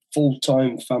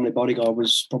 full-time family bodyguard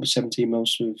was probably 17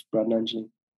 months with Brandangeli.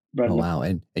 Oh, wow.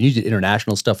 And you did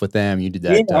international stuff with them. You did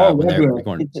that when they're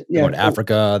going to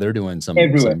Africa. They're doing some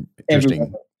interesting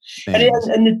things.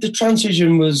 And the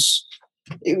transition was,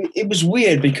 it was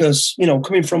weird because,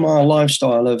 coming from our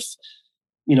lifestyle of,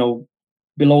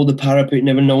 below the parapet,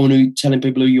 never knowing telling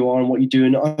people who you are and what you're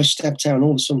doing. I stepped out and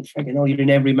all of a sudden, you're in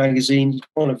every magazine. You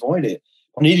can't avoid it.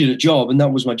 I needed a job, and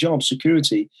that was my job,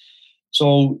 security.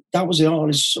 So that was the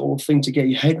hardest sort of thing to get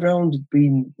your head around,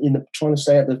 being trying to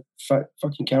stay at the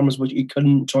fucking cameras, but you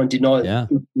couldn't try and deny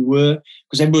who you were,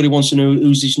 because everybody wants to know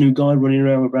who's this new guy running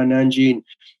around with Brandangeli, and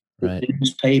the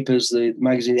newspapers, the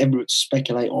magazine, everybody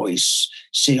speculate, he's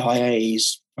CIA,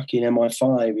 he's fucking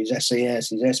MI5, he's SAS,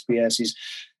 he's SPS,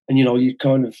 and you're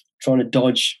kind of trying to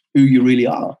dodge who you really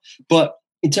are. But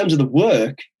in terms of the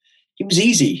work, it was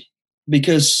easy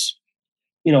because,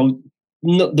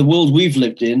 not the world we've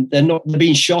lived in, they're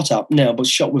being shot at now, but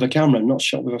shot with a camera, not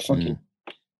shot with a fucking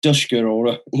Dushka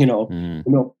or we're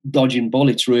not dodging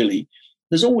bullets really.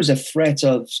 There's always a threat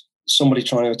of somebody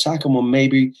trying to attack them, or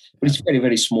maybe, but it's very,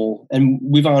 very small. And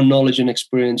with our knowledge and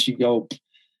experience, you go,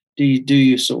 do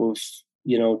you sort of,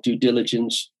 due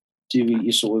diligence, do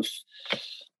you sort of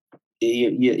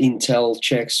your intel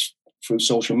checks through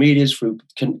social medias, through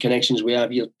connections we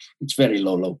have. It's very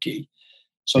low key.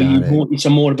 So it's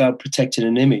more about protecting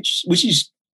an image, which is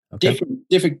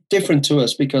different to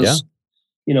us because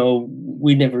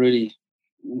we're never really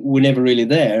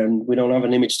there, and we don't have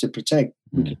an image to protect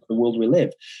the world we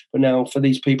live. But now for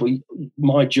these people,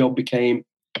 my job became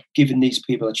giving these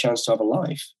people a chance to have a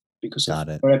life. because Got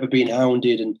of it. forever being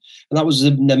hounded, and that was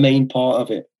the main part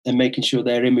of it, and making sure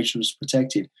their image was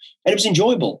protected. And it was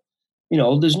enjoyable. You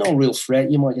know, there's no real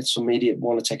threat. You might get some idiot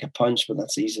want to take a punch, but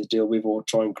that's easy to deal with, or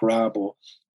try and grab, or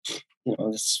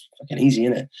it's fucking easy,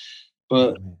 isn't it?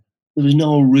 But there was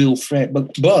no real threat.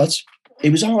 But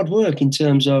it was hard work in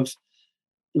terms of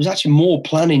there was actually more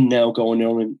planning now going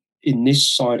on in this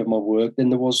side of my work than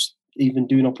there was even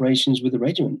doing operations with the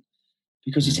regiment,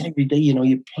 because it's every day. You know,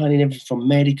 you're planning everything from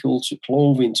medical to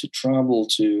clothing to travel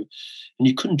to, and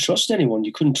you couldn't trust anyone.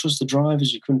 You couldn't trust the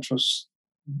drivers. You couldn't trust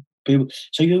people.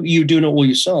 So you were doing it all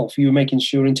yourself. You were making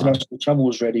sure international travel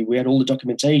was ready. We had all the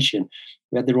documentation.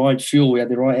 We had the right fuel. We had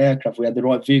the right aircraft. We had the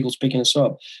right vehicles picking us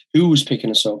up. Who was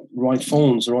picking us up? Right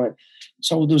phones, right?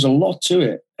 So there was a lot to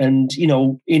it. And, you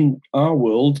know, in our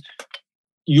world,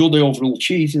 you're the overall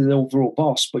chief, you're the overall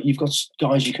boss, but you've got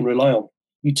guys you can rely on.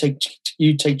 You take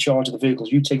charge of the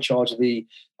vehicles. You take charge of the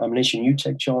ammunition. You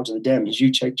take charge of the DEMS.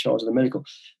 You take charge of the medical.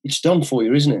 It's done for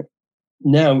you, isn't it?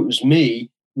 Now it was me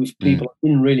with people I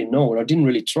didn't really know and I didn't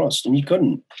really trust, and you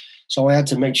couldn't. So I had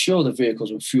to make sure the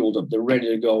vehicles were fueled up, they're ready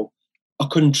to go. I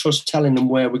couldn't trust telling them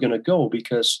where we're going to go,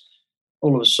 because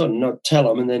all of a sudden I'd tell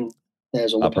them and then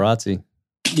there's all paparazzi.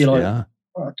 You know, yeah.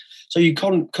 Right. So you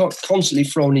constantly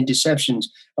throwing in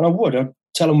deceptions, and I'd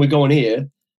tell them we're going here.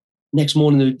 Next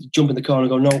morning they'd jump in the car and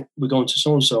go, no, we're going to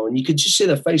so and so, and you could just see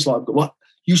their face like, what?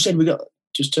 You said we got?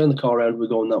 Just turn the car around. We're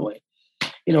going that way.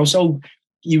 You know, so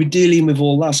you were dealing with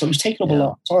all that. So it was taking up a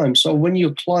lot of time. So when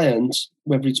your clients,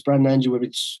 whether it's Brad and Andrew, whether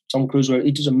it's Tom Cruise,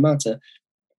 it doesn't matter.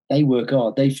 They work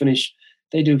hard.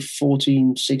 They do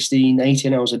 14, 16,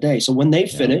 18 hours a day. So when they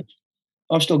finish,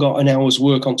 I've still got an hour's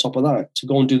work on top of that to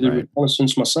go and do the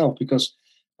reconnaissance myself, because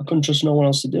I couldn't trust no one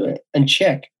else to do it. And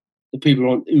check the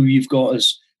people who you've got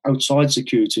as outside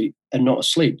security and not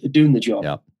asleep. They're doing the job.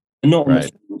 Yeah. They're not on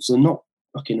the phones. They're not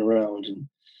fucking around. And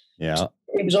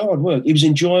it was hard work. It was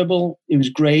enjoyable. It was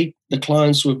great. The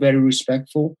clients were very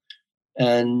respectful,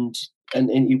 and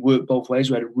it worked both ways.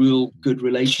 We had a real good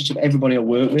relationship. Everybody I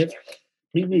worked with,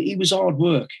 it was hard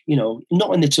work. You know,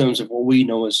 not in the terms of what we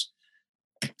know as.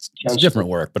 It's different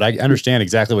work, but I understand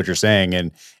exactly what you're saying.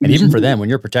 And even for them, when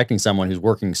you're protecting someone who's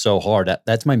working so hard,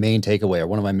 that's my main takeaway, or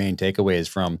one of my main takeaways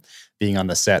from being on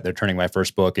the set. They're turning my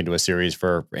first book into a series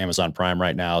for Amazon Prime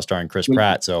right now, starring Chris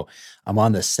Pratt. So I'm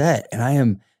on the set, and I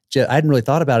hadn't really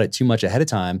thought about it too much ahead of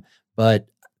time, but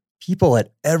people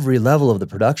at every level of the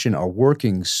production are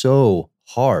working so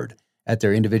hard at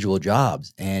their individual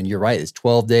jobs. And you're right, it's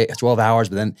 12 hours,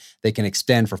 but then they can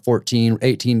extend for 14,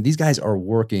 18. These guys are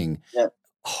working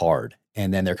hard,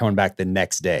 and then they're coming back the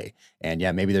next day. And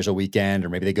maybe there's a weekend, or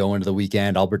maybe they go into the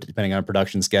weekend, depending on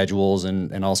production schedules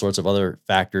and all sorts of other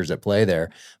factors at play there.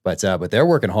 But they're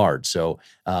working hard. So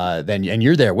and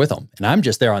you're there with them, and I'm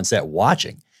just there on set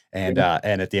watching. And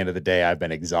at the end of the day, I've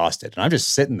been exhausted, and I'm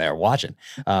just sitting there watching.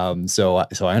 So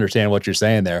I understand what you're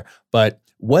saying there. But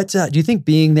what do you think,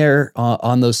 being there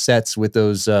on those sets with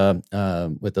those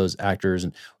actors,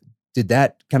 and did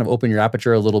that kind of open your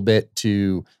aperture a little bit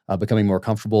to becoming more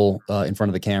comfortable in front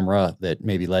of the camera? That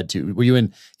maybe led to,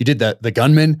 you did the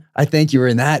Gunman? I think you were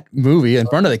in that movie in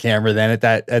front of the camera then at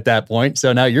that point.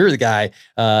 So now you're the guy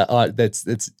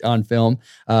that's on film,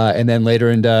 and then later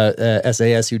into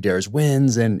SAS, Who Dares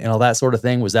Wins, and all that sort of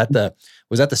thing. Was that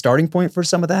the starting point for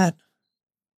some of that?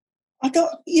 I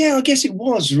guess it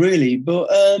was really, but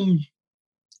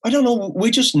I don't know.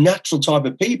 We're just natural type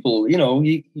of people, you know,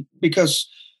 because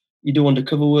you do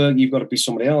undercover work, you've got to be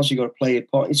somebody else, you've got to play a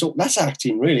part. That's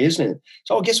acting, really, isn't it?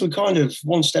 So I guess we're kind of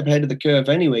one step ahead of the curve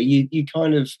anyway. You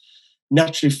kind of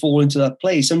naturally fall into that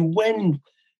place. And when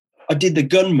I did the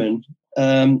Gunman,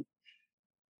 I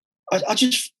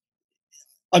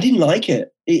didn't like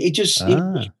it. It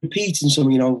was repeating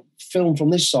something, you know, film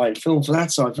from this side, film from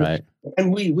that side. Right.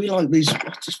 And we like these,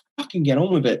 just fucking get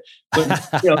on with it. But,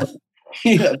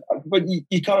 but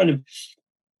you kind of,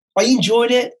 I enjoyed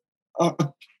it.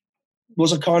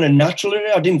 Was a kind of natural in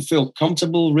it. I didn't feel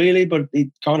comfortable really, but it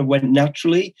kind of went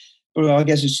naturally. But I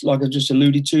guess it's like I just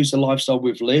alluded to, it's the lifestyle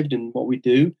we've lived and what we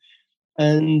do.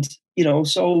 And, you know,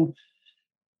 so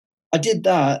I did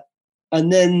that.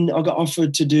 And then I got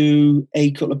offered to do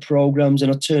a couple of programs and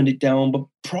I turned it down. But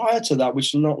prior to that,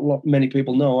 which not many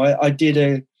people know, I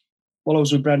did while I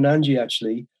was with Brad and Angie,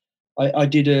 actually, I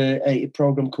did a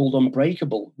program called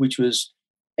Unbreakable, which was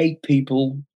 8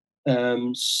 people,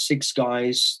 6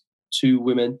 guys, 2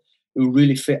 women, who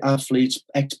really fit athletes,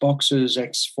 ex-boxers,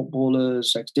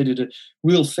 ex-footballers,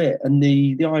 real fit. And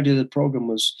the idea of the program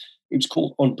was, it was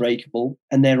called Unbreakable,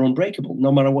 and they're unbreakable.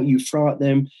 No matter what you throw at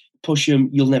them, push them,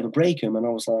 you'll never break them. And I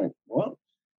was like, what?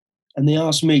 And they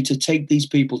asked me to take these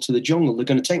people to the jungle. They're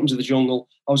going to take them to the jungle.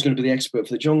 I was going to be the expert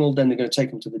for the jungle. Then they're going to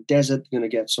take them to the desert. They're going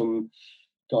to get some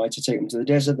guy to take them to the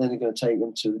desert. Then they're going to take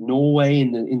them to Norway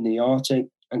in the Arctic,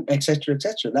 and et cetera, et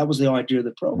cetera. That was the idea of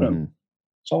the program. Mm-hmm.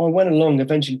 So I went along,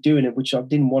 eventually doing it, which I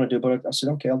didn't want to do, but I said,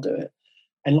 okay, I'll do it.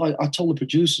 And like I told the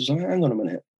producers, hang on a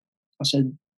minute. I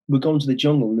said, we're going to the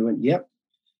jungle. And they went, yep.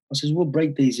 I said, we'll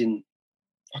break these in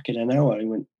fucking an hour. He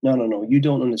went, no, you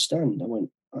don't understand. I went,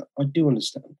 I do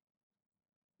understand.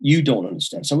 You don't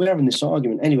understand. So we're having this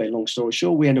argument. Anyway, long story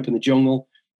short, we end up in the jungle.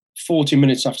 40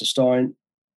 minutes after starting,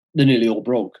 they're nearly all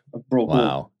broke.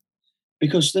 Wow.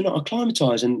 Because they're not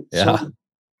acclimatized. And yeah. so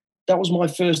that was my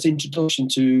first introduction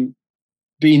to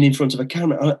being in front of a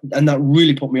camera. And that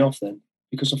really put me off then,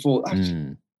 because I thought,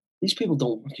 these people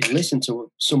don't listen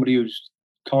to somebody who's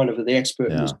kind of the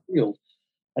expert in this field.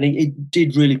 And it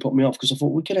did really put me off, because I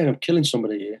thought we could end up killing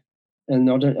somebody here. And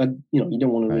you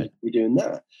don't want to really be doing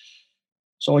that.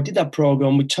 So I did that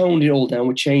program. We toned it all down.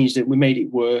 We changed it. We made it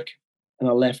work. And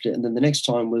I left it. And then the next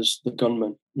time was The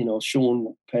Gunman.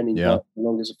 Sean Penn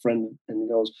along as a friend. And he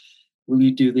goes, will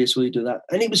you do this? Will you do that?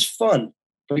 And it was fun.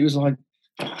 But it was like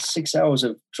 6 hours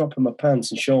of dropping my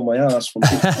pants and showing my ass from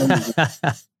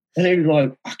and it was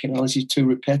like, fucking hell, this is too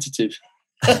repetitive.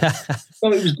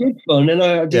 So it was good fun. And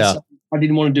I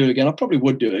didn't want to do it again. I probably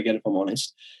would do it again if I'm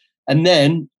honest. And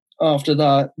then after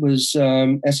that was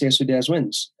SAS Udaz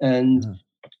Wins. And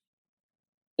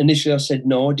initially I said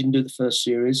no, I didn't do the first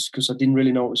series because I didn't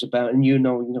really know what it was about. And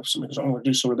somebody goes, I want to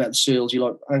do something about the SEALs. You're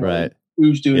like, hang on,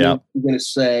 who's doing it? You're going to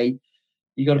say,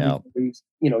 you got to be,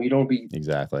 you don't want to be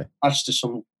exactly attached to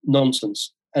some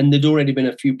nonsense. And there'd already been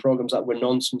a few programs that were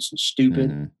nonsense and stupid.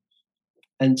 Mm-hmm.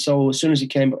 And so as soon as it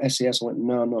came up SAS, I went,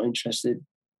 no, I'm not interested.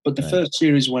 But the first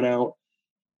series went out.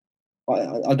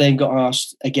 I then got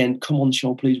asked again, come on the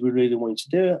show, please. We really want you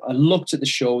to do it. I looked at the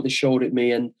show. They showed it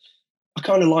me, and I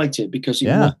kind of liked it because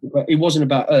it wasn't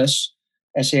about us,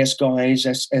 SAS guys,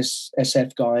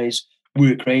 SF guys.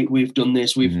 We're great. We've done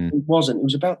this. It wasn't. It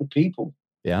was about the people.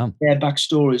 Yeah. Their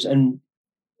backstories. And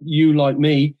you, like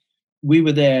me, we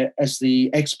were there as the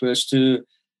experts to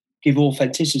give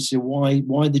authenticity to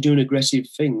why they're doing aggressive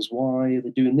things, why are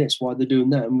they doing this, why they're doing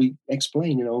that. And we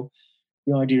explain,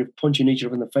 the idea of punching each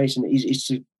other in the face and is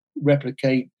to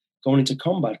replicate going into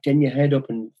combat, getting your head up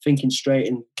and thinking straight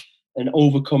and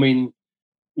overcoming,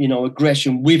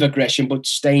 aggression with aggression, but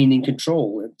staying in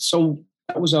control. And so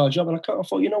that was our job. And I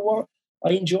thought, you know what?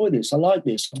 I enjoy this. I like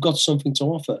this. I've got something to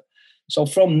offer. So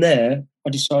from there, I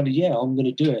decided, I'm going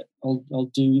to do it.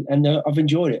 I'll do, and I've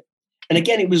enjoyed it. And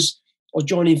again, I was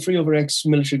joining 3 other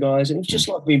ex-military guys, and it was just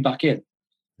like being back in.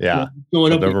 Yeah.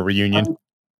 Join up a reunion.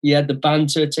 The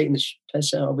banter, taking the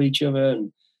piss out of each other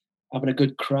and having a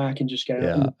good crack and just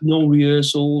getting no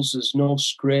rehearsals, there's no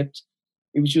script.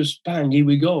 It was just bang, here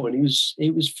we go. And it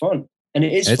was fun. And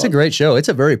it is It's a great show. It's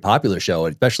a very popular show,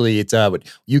 especially it's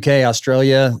UK,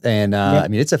 Australia. And I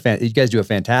mean, you guys do a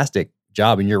fantastic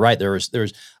job. And you're right. There's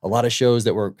a lot of shows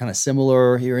that were kind of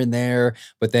similar here and there,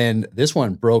 but then this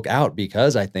one broke out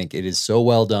because I think it is so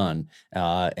well done.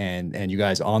 And you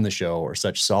guys on the show are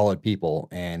such solid people,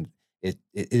 and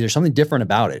there's something different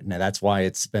about it. And that's why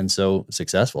it's been so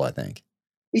successful, I think.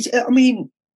 I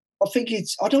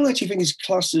don't actually think it's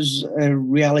classed as a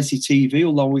reality TV,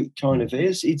 although it kind of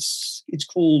is. It's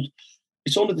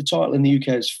under the title in the UK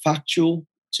as factual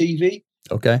TV.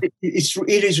 Okay.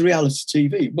 It is reality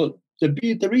TV, but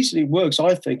the reason it works,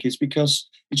 I think, is because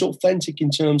it's authentic in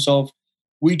terms of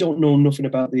we don't know nothing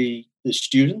about the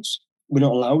students. We're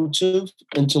not allowed to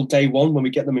until day one when we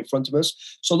get them in front of us.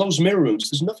 So those mirror rooms,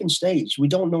 there's nothing staged. We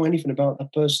don't know anything about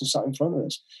that person sat in front of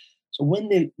us. So when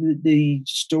the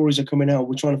stories are coming out,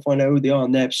 we're trying to find out who they are,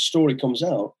 and their story comes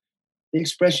out, the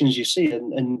expressions you see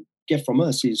and get from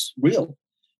us is real.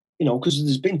 Because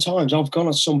there's been times I've gone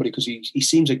at somebody because he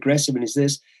seems aggressive and is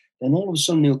this, then all of a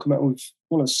sudden he'll come out with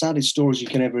one of the saddest stories you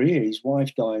can ever hear. His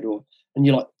wife died, and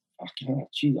you're like, fucking hell,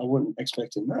 gee, I wasn't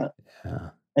expecting that. Yeah.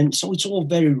 And so it's all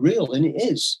very real, and it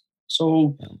is.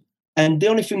 So, and the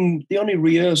only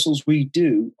rehearsals we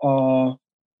do are,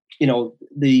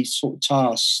 the sort of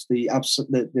tasks, the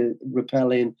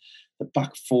rappelling, the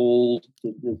backfall,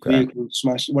 the vehicle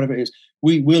smash, whatever it is.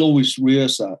 We will always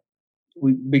rehearse that.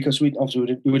 Because we don't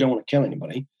want to kill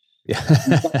anybody. Yeah.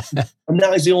 And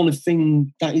that is the only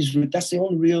thing that's the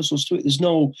only rehearsals to it. There's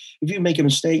no, if you make a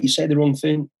mistake, you say the wrong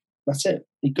thing, that's it.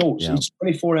 It goes. Yeah. It's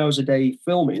 24 hours a day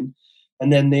filming,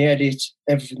 and then they edit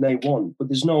everything they want. But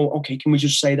there's no, okay, can we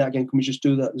just say that again? Can we just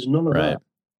do that? There's none of that.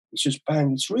 It's just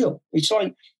bang, it's real. It's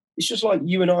just like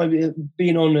you and I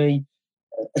being on a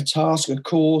task, a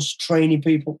course, training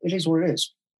people. It is what it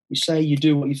is. You say, you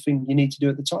do what you think you need to do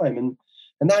at the time.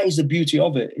 And And that is the beauty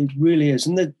of it. It really is.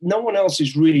 And no one else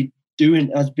has been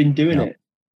doing it,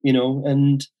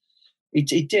 and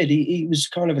it did. It was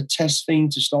kind of a test thing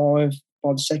to start with.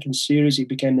 By the second series, it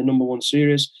became the number one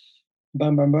series.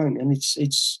 Bang, bang, bang. And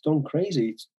it's gone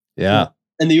crazy. Yeah.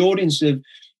 And the audience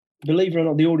believe it or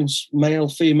not, the audience, male,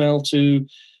 female,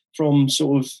 from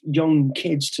sort of young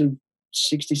kids to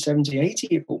 60, 70,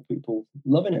 80-year-old people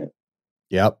loving it.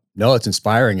 Yep. No, it's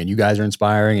inspiring, and you guys are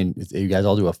inspiring, and you guys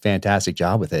all do a fantastic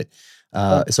job with it.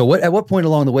 So at what point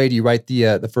along the way do you write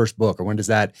the first book, or when do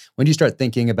you start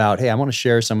thinking about, hey, I want to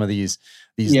share some of these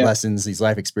lessons, these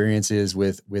life experiences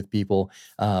with people?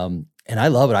 And I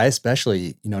love it. I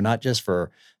especially, not just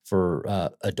for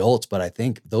adults, but I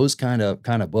think those kind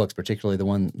of books, particularly the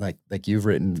one like you've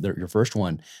written, your first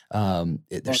one,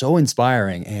 they're so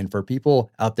inspiring. And for people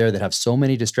out there that have so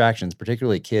many distractions,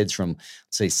 particularly kids from,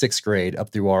 say, 6th grade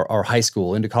up through our high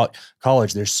school into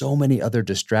college, there's so many other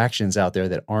distractions out there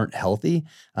that aren't healthy.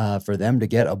 For them to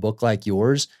get a book like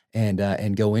yours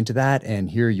and go into that and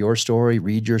hear your story,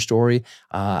 read your story.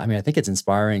 I think it's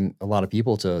inspiring a lot of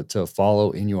people to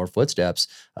follow in your footsteps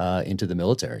into the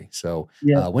military. So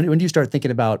when do you start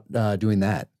thinking about doing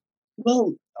that?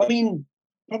 Well,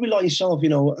 probably like yourself,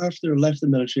 after I left the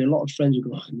military, a lot of friends would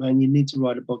go, oh, man, you need to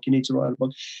write a book.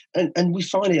 And we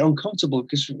find it uncomfortable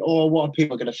because, what are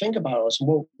people going to think about us?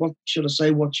 What should I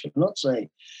say? What should I not say?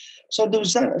 So there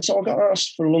was that. So I got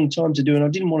asked for a long time to do it, and I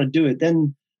didn't want to do it.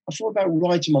 Then I thought about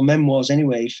writing my memoirs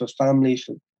anyway, for family,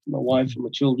 for my wife and my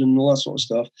children and all that sort of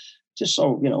stuff. Just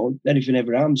so, anything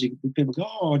ever happens, people go,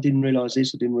 oh, I didn't realize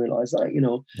this, I didn't realize that,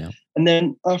 Yeah. And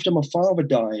then after my father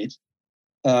died,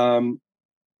 my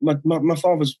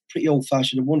father was pretty old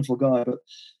fashioned, a wonderful guy, but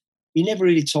he never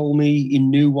really told me. He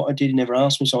knew what I did. He never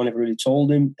asked me, so I never really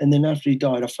told him. And then after he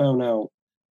died, I found out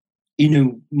he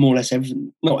knew more or less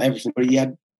everything. Not everything, but he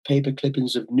had paper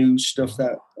clippings of news stuff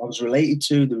that I was related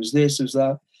to. There was this, there was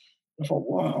that. I thought,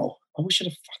 wow, I wish I'd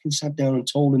have fucking sat down and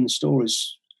told him the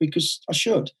stories, because I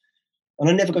should. And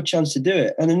I never got a chance to do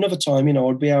it. And another time,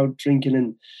 I'd be out drinking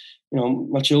and,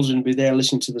 my children would be there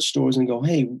listening to the stories and go,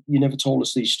 hey, you never told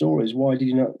us these stories. Why did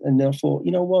you not? And then I thought,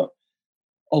 you know what?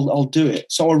 I'll do it.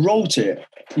 So I wrote it,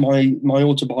 my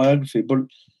autobiography, but,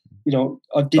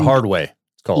 I didn't. The hard way,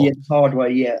 it's called. Yeah, the hard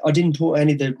way, yeah. I didn't put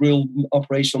any of the real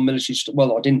operational military stuff.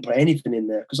 Well, I didn't put anything in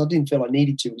there because I didn't feel I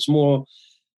needed to. It was more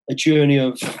a journey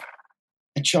of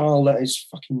a child that is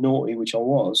fucking naughty, which I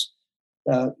was,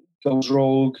 goes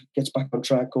rogue, gets back on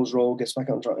track, goes rogue, gets back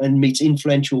on track, and meets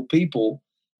influential people,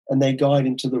 and they guide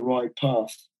him to the right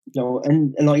path.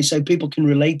 And like you say, people can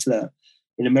relate to that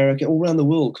in America, all around the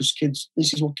world, because kids,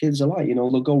 this is what kids are like.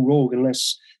 They'll go rogue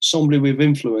unless somebody with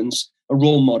influence, a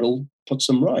role model, puts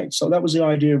them right. So that was the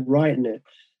idea of writing it.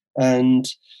 And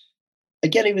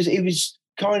again, it was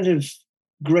kind of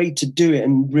great to do it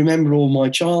and remember all my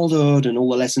childhood and all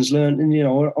the lessons learned. And,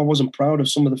 I wasn't proud of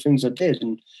some of the things I did,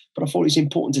 but I thought it's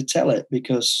important to tell it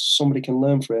because somebody can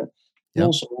learn from it. Yep. And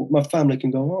also my family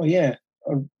can go, oh yeah,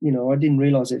 I didn't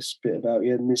realize this bit about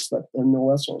you and this, that, and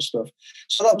all that sort of stuff.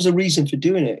 So that was the reason for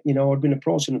doing it. I'd been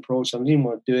approached, and I didn't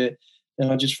want to do it.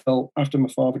 And I just felt, after my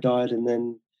father died, and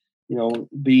then,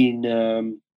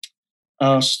 being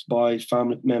asked by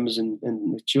family members and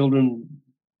the children,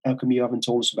 how come you haven't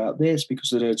told us about this? Because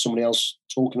they heard somebody else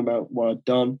talking about what I'd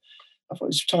done. I thought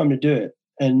it's time to do it.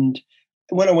 And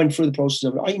when I went through the process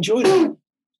of it, I enjoyed it.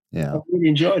 Yeah. I really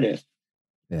enjoyed it.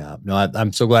 Yeah. No,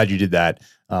 I'm so glad you did that.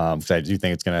 Because I do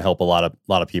think it's going to help a lot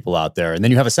of people out there. And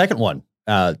then you have a second one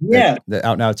that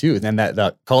out now too. And then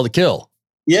that Call to Kill.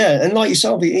 Yeah. And like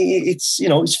yourself, it's,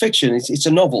 it's fiction. It's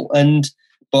a novel.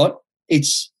 But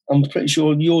I'm pretty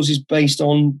sure yours is based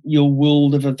on your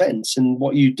world of events and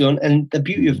what you've done. And the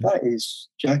beauty of that is,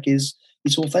 Jack, it's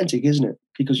authentic, isn't it?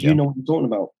 Because you know what you're talking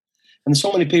about. And there's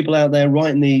so many people out there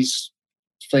writing these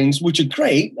things, which are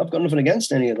great. I've got nothing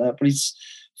against any of that, but it's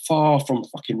far from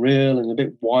fucking real and a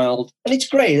bit wild. And it's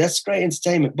great. That's great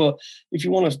entertainment. But if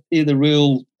you want to hear the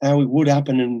real, how it would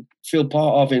happen and feel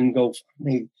part of it and go,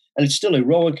 and it's still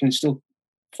heroic and it's still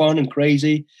fun and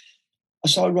crazy, I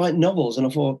started writing novels, and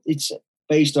I thought it's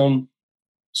based on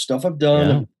stuff I've done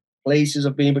and places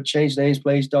I've been, but changed names,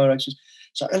 places, directions.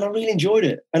 So, and I really enjoyed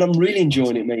it, and I'm really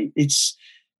enjoying it, mate. It's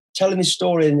telling this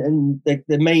story, and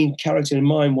the main character in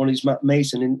mine, one is Matt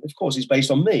Mason, and of course, he's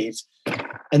based on me.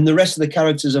 And the rest of the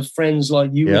characters are friends like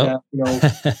you would have,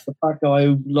 the fat guy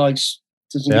who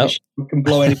doesn't give a shit, can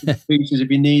blow anything to pieces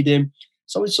if you need him.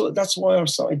 So that's why I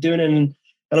started doing it, and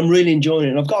I'm really enjoying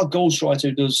it. And I've got a ghostwriter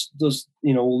who does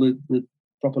all the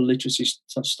proper literacy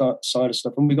side of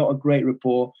stuff, and we got a great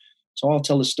rapport. So I'll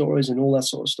tell the stories and all that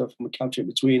sort of stuff, and we capture it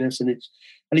between us, and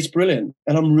it's brilliant,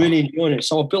 and I'm really enjoying it.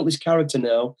 So I've built this character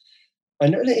now,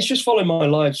 and it's just following my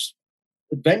life's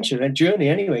adventure and journey.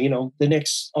 Anyway,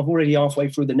 I've already halfway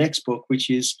through the next book, which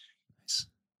is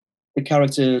the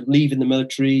character leaving the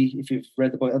military. If you've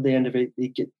read the book, at the end of it,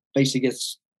 basically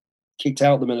gets kicked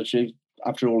out of the military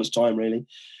after all his time, really,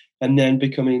 and then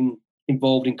becoming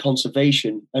involved in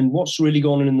conservation and what's really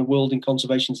going on in the world in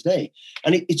conservation today.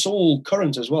 And it's all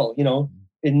current as well.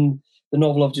 In the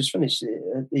novel I've just finished,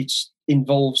 it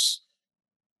involves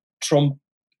Trump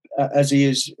as he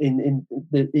is in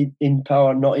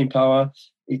power, not in power.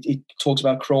 It talks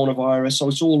about coronavirus, so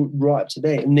it's all right up to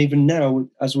date. And even now,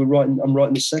 as I'm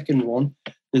writing the second one,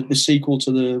 the sequel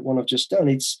to the one I've just done.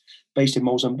 It's based in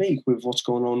Mozambique with what's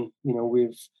going on,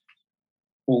 with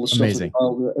all the Amazing.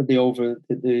 stuff,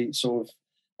 the sort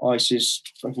of ISIS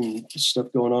stuff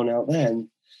going on out there. And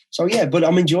so, yeah, but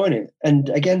I'm enjoying it. And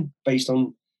again, based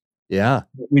on what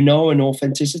we know and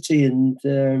authenticity, and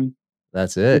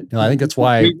that's it. No, I think that's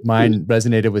why mine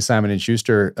resonated with Simon and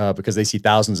Schuster, because they see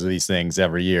thousands of these things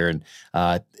every year. And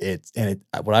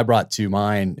what I brought to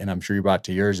mine, and I'm sure you brought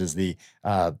to yours, is the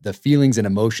feelings and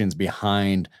emotions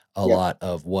behind a lot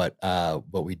of what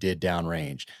we did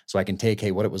downrange. So I can take,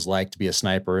 hey, what it was like to be a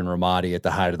sniper in Ramadi at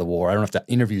the height of the war. I don't have to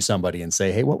interview somebody and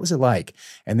say, hey, what was it like?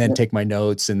 And then take my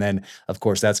notes. And then, of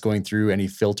course, that's going through any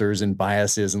filters and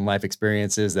biases and life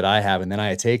experiences that I have. And then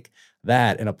I take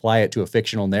that and apply it to a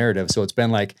fictional narrative. So it's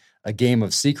been like a game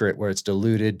of secret where it's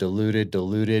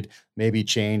diluted, maybe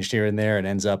changed here and there, and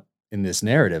ends up in this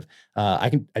narrative.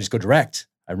 I just go direct.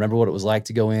 I remember what it was like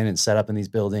to go in and set up in these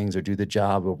buildings or do the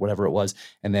job or whatever it was.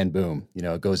 And then boom,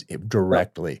 it goes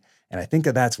directly. And I think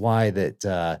that's why that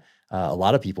a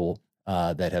lot of people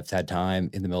that have had time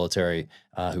in the military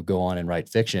who go on and write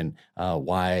fiction,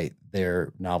 why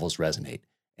their novels resonate.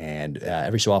 And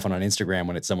every so often on Instagram,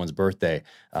 when it's someone's birthday,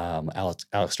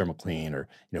 Alistair MacLean or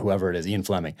whoever it is, Ian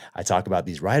Fleming, I talk about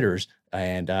these writers,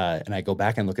 and I go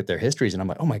back and look at their histories, and I'm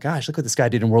like, oh my gosh, look what this guy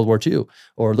did in World War II,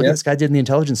 or look what this guy did in the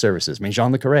intelligence services. I mean,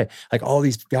 Jean Le Carré, like all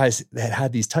these guys that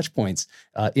had these touch points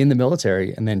in the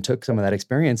military, and then took some of that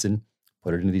experience and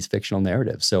put it into these fictional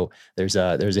narratives. So there's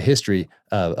a history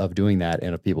of doing that,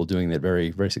 and of people doing that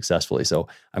very, very successfully. So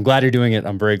I'm glad you're doing it.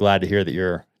 I'm very glad to hear that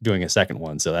you're doing a second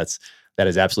one. So that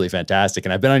is absolutely fantastic.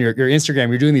 And I've been on your Instagram.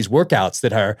 You're doing these workouts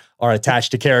that are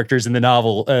attached to characters in the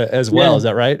novel as well. Is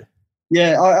that right?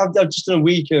 Yeah, I've just done a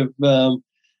week of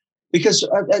because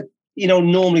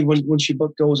normally once your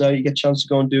book goes out, you get a chance to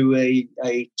go and do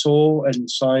a tour and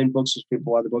sign books as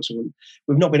people buy the books. And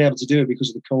we've not been able to do it because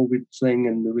of the COVID thing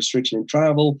and the restriction in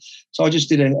travel. So I just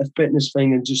did a fitness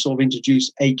thing and just sort of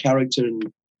introduced a character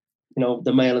and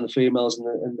the male and the females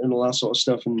and all that sort of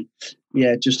stuff. And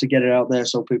yeah, just to get it out there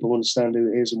so people understand who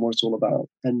it is and what it's all about.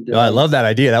 And I love that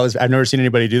idea. I've never seen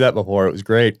anybody do that before. It was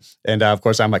great. And of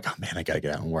course I'm like, oh man, I got to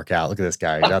get out and work out. Look at this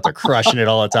guy. He's out there crushing it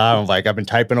all the time. I'm like, I've been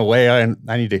typing away and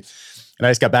I need to, and I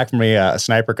just got back from a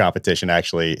sniper competition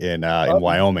actually in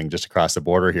Wyoming, just across the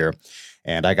border here.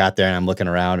 And I got there and I'm looking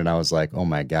around and I was like, oh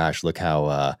my gosh, look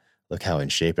how in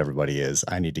shape everybody is.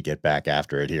 I need to get back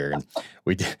after it here. And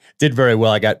we did very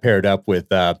well. I got paired up with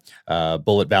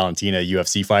Bullet Valentina,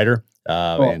 UFC fighter.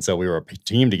 And so we were a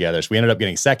team together. So we ended up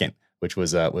getting second, which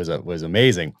was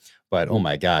amazing. But oh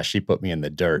my gosh, she put me in the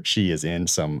dirt. She is in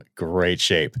some great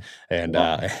shape. And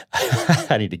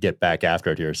I need to get back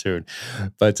after it here soon.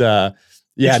 But I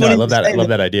love that. I love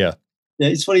that idea. Yeah,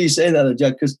 it's funny you say that,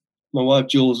 Jack, because my wife,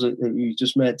 Jules, that you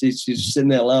just met, she's sitting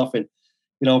there laughing.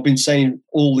 I've been saying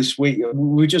all this week,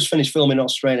 we just finished filming in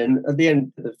Australia, and at the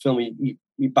end of the film,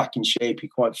 you're back in shape,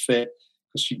 you're quite fit,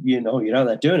 because you're out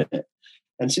there doing it.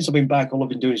 And since I've been back, all I've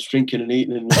been doing is drinking and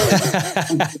eating. And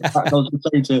I was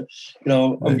saying to,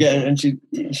 I'm getting, and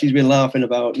she's been laughing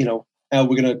about, how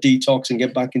we're going to detox and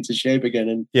get back into shape again.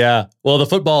 And yeah, well, the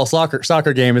football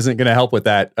soccer game isn't going to help with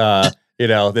that.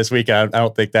 This week, I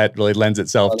don't think that really lends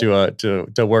itself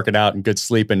to working out and good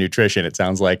sleep and nutrition. It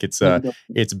sounds like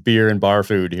it's beer and bar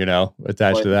food,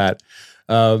 attached to that.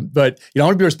 But I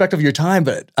want to be respectful of your time,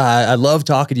 but I love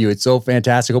talking to you. It's so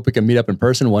fantastic. Hope we can meet up in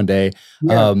person one day.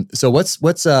 Yeah. So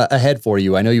what's ahead for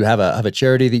you? I know you have a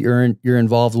charity that you're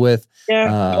involved with.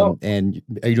 Yeah. And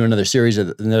are you doing another series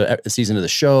of another season of the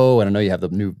show? And I know you have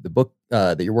the book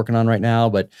that you're working on right now.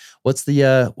 But what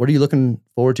are you looking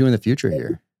forward to in the future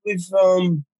here?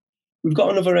 We've got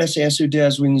another SAS Who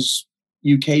Dares Wins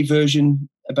UK version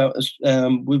about us.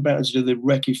 We're about to do the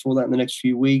recce for that in the next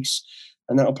few weeks,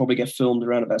 and that'll probably get filmed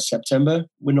around about September.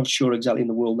 We're not sure exactly in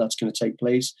the world that's going to take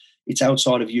place. It's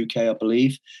outside of UK, I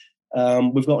believe.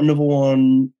 We've got another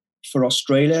one for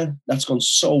Australia. That's gone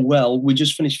so well. We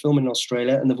just finished filming in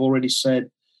Australia, and they've already said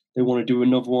they want to do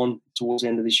another one towards the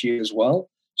end of this year as well.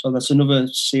 So that's another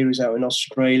series out in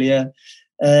Australia.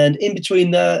 And in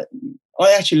between that,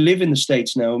 I actually live in the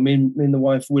States now. Me and the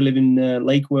wife, we live in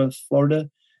Lake Worth, Florida.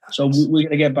 So we're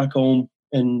going to get back home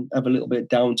and have a little bit of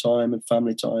downtime and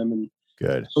family time, and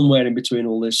good somewhere in between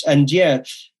all this. And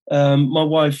my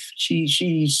wife,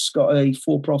 she's got a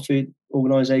for-profit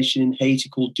organization in Haiti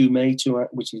called Dumé,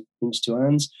 which means two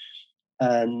hands.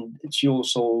 And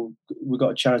we've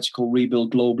got a charity called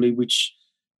Rebuild Globally, which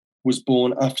was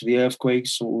born after the earthquake.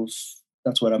 Sort of,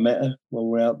 that's where I met her when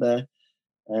we were out there.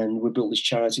 And we built this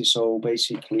charity. So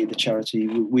basically the charity,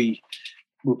 we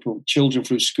put children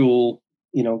through school,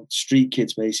 street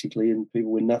kids basically, and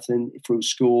people with nothing through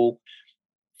school,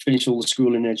 finish all the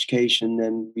school and education.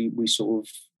 Then we sort of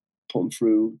put them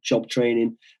through job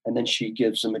training. And then she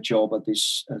gives them a job at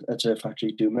her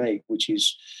factory, Dumé, which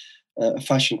is a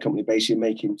fashion company basically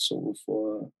making sort of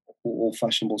all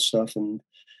fashionable stuff. And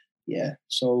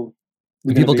so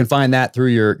people can find that through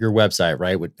your website,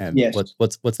 right? And yes.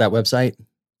 What's that website?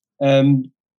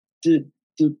 www.dumé.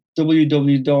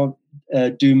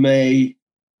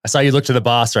 I saw you look to the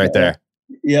boss right there.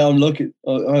 Yeah, I'm looking.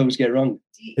 I always get it wrong.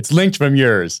 It's linked from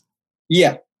yours.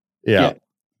 Yeah. So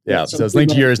it's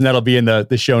linked to yours, and that'll be in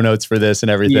the show notes for this and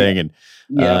everything. And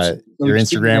your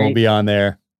Instagram will be on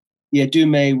there. Yeah,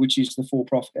 Dumé, which is the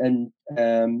for-profit, and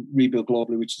Rebuild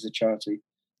Globally, which is a charity.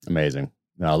 Amazing.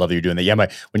 No, I love that you're doing that. Yeah,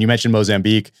 when you mentioned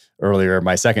Mozambique earlier,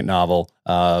 my second novel,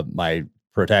 my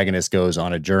protagonist goes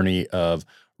on a journey of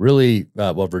really,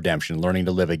 redemption, learning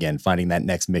to live again, finding that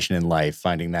next mission in life,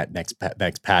 finding that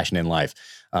next passion in life.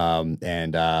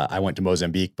 And I went to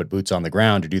Mozambique, but boots on the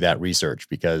ground to do that research,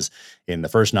 because in the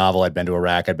first novel, I'd been to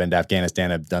Iraq, I'd been to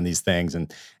Afghanistan, I've done these things,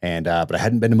 but I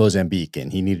hadn't been to Mozambique,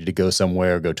 and he needed to go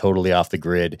somewhere, go totally off the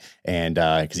grid, and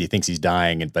because he thinks he's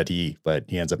dying, but he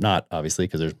ends up not, obviously,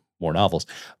 because there's more novels,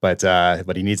 but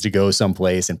he needs to go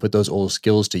someplace and put those old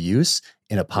skills to use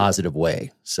in a positive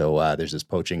way. So there's this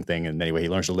poaching thing, and anyway, he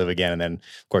learns to live again, and then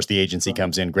of course the agency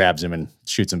comes in, grabs him, and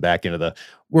shoots him back into the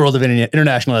world of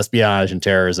international espionage and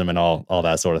terrorism and all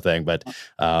that sort of thing. But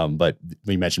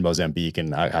we mentioned Mozambique,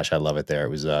 and gosh, I love it there. It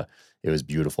was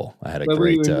beautiful. I had a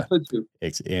great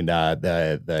in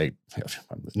the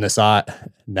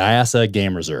Nyassa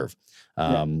Game Reserve.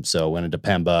 So went into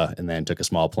Pemba and then took a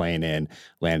small plane in,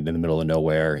 landed in the middle of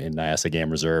nowhere in Nyassa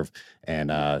Game Reserve, and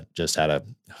just had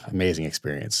an amazing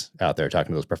experience out there,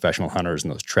 talking to those professional hunters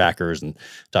and those trackers, and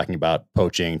talking about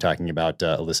poaching, talking about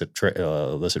illicit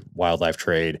wildlife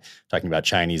trade, talking about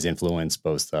Chinese influence,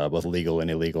 both legal and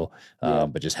illegal,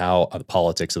 but just how the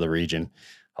politics of the region,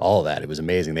 all of that. It was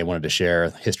amazing. They wanted to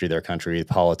share the history of their country,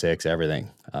 politics,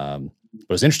 everything. But it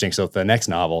was interesting. So the next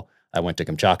novel, I went to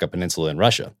Kamchatka Peninsula in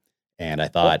Russia. And I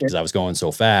thought, because I was going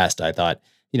so fast, I thought,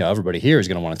 everybody here is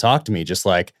going to want to talk to me, just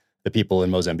like the people in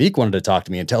Mozambique wanted to talk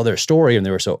to me and tell their story. And they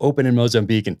were so open in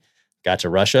Mozambique. And got to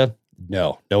Russia.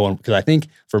 No one, because I think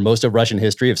for most of Russian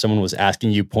history, if someone was asking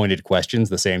you pointed questions,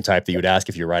 the same type that you would ask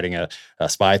if you're writing a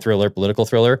spy thriller, political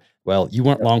thriller, well, you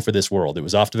weren't long for this world. It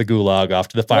was off to the gulag, off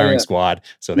to the firing squad.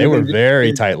 So they were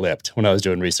very tight-lipped when I was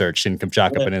doing research in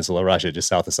Kamchatka Peninsula, Russia, just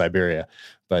south of Siberia.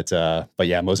 But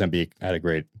yeah, Mozambique, I had a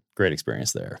great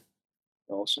experience there.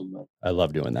 Awesome, man. I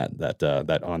love doing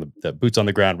that on the boots on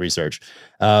the ground research.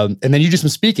 And then you do some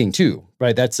speaking too,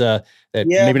 right? That's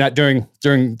maybe not during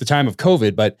the time of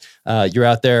COVID, but you're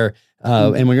out there.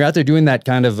 And when you're out there doing that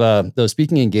kind of those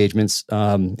speaking engagements,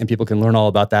 and people can learn all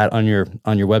about that on your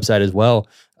website as well.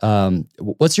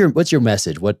 What's your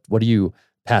message? What are you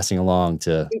passing along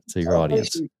to your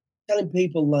audience? Telling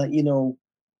people that,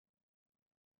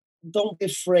 don't be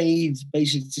afraid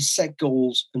basically to set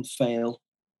goals and fail,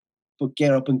 but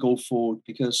get up and go forward,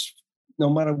 because no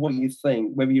matter what you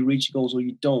think, whether you reach your goals or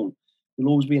you don't, you'll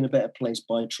always be in a better place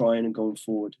by trying and going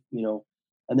forward,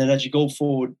 And then as you go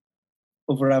forward,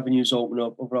 other avenues open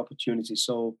up, other opportunities.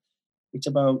 So it's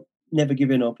about never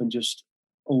giving up and just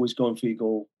always going for your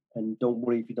goal. And don't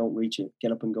worry if you don't reach it.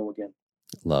 Get up and go again.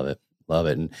 Love it.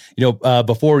 And,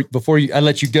 before I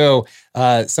let you go,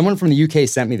 someone from the UK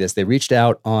sent me this. They reached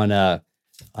out on,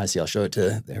 I'll show it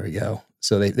there we go.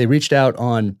 So they reached out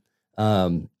on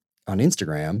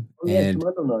Instagram, and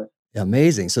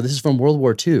amazing. So this is from World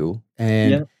War II,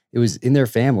 and it was in their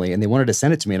family, and they wanted to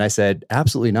send it to me. And I said,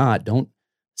 absolutely not. Don't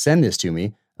send this to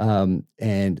me.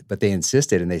 But they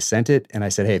insisted, and they sent it. And I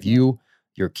said, hey, if you,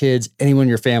 your kids, anyone in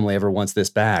your family ever wants this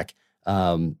back,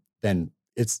 then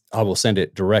I will send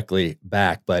it directly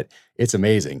back, but it's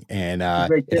amazing. And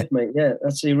great gift, mate. Yeah,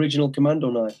 that's the original Commando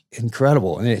knife.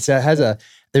 Incredible. And it has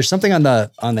there's something on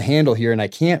the handle here, and I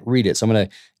can't read it. So I'm going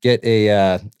to get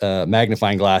a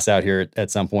magnifying glass out here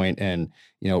at some point and,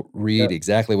 read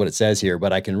exactly what it says here,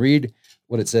 but I can read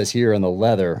what it says here on the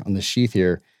leather, on the sheath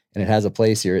here. And it has a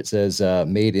place here. It says,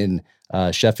 made in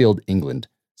Sheffield, England.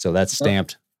 So that's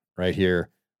stamped right here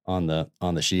on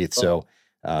the sheath. So,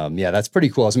 that's pretty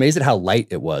cool. I was amazed at how light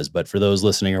it was, but for those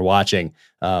listening or watching,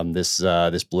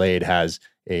 this blade has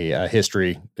a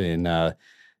history in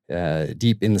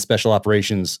deep in the special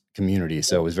operations community.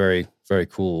 So it was very, very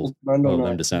cool of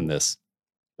them to send this.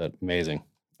 But amazing.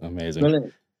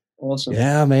 Brilliant. Awesome.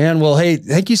 Yeah, man. Well, hey,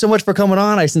 thank you so much for coming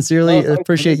on. I sincerely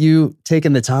appreciate you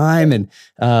taking the time, and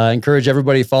encourage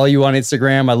everybody to follow you on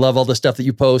Instagram. I love all the stuff that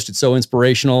you post. It's so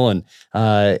inspirational,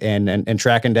 and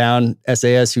tracking down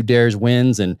SAS Who Dares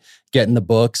wins and getting the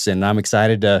books. And I'm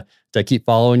excited to keep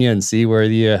following you and see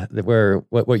what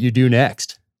you do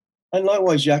next. And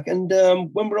likewise, Jack. And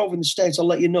when we're over in the States, I'll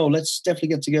let you know. Let's definitely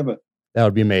get together. That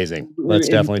would be amazing. Let's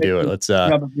definitely do it. Let's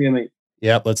grab a beer, mate.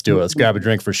 Yep, let's do it. Let's grab a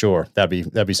drink for sure.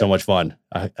 That'd be so much fun.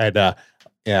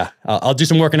 I'll do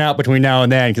some working out between now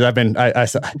and then, because I've been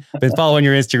following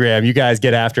your Instagram. You guys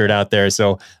get after it out there.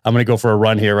 So I'm gonna go for a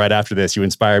run here right after this. You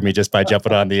inspired me just by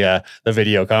jumping on the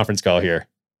video conference call here.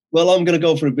 Well, I'm gonna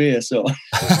go for a beer. So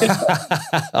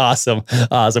awesome.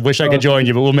 Wish I could join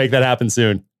you, but we'll make that happen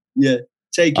soon. Yeah.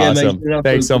 Take care, awesome. mate.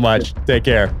 Thanks so much. Take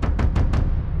care.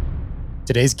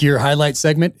 Today's Gear Highlight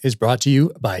segment is brought to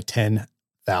you by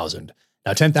 10,000.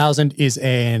 Now, 10,000 is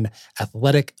an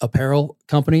athletic apparel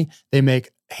company. They make,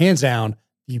 hands down,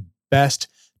 the best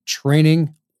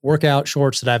training workout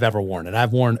shorts that I've ever worn. And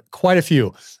I've worn quite a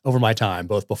few over my time,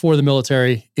 both before the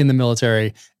military, in the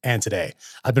military, and today.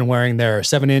 I've been wearing their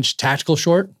 7-inch tactical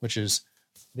short, which is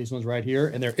these ones right here,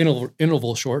 and their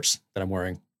interval shorts that I'm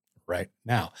wearing right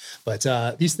now. But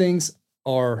these things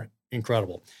are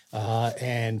incredible.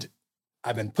 And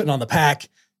I've been putting on the pack,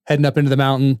 heading up into the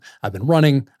mountain. I've been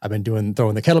running. I've been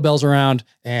throwing the kettlebells around.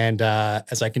 And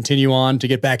as I continue on to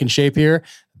get back in shape here,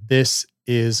 this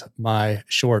is my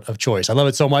short of choice. I love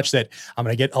it so much that I'm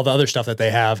going to get all the other stuff that they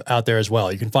have out there as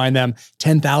well. You can find them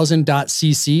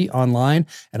 10,000.cc online,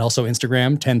 and also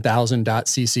Instagram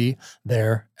 10,000.cc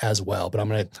there as well. But I'm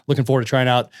looking forward to trying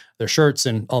out their shirts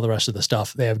and all the rest of the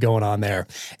stuff they have going on there.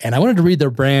 And I wanted to read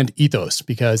their brand ethos,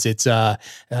 because it's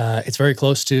very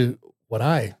close to what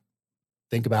I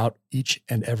think about each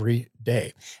and every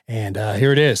day. And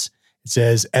here it is. It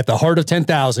says, at the heart of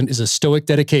 10,000 is a stoic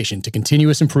dedication to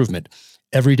continuous improvement.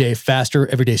 Every day faster,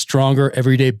 every day stronger,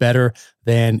 every day better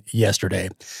than yesterday.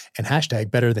 And hashtag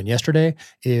better than yesterday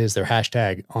is their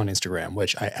hashtag on Instagram,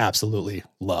 which I absolutely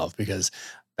love, because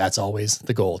that's always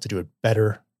the goal, to do it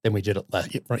better than we did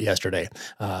it yesterday,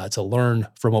 to learn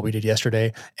from what we did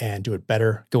yesterday and do it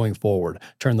better going forward.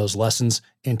 Turn those lessons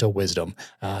into wisdom.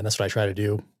 And that's what I try to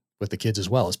do with the kids as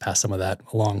well, is pass some of that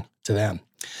along to them.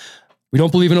 We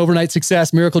don't believe in overnight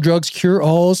success, miracle drugs,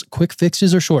 cure-alls, quick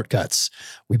fixes, or shortcuts.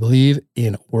 We believe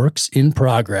in works in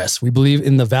progress. We believe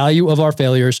in the value of our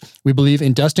failures. We believe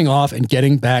in dusting off and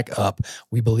getting back up.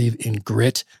 We believe in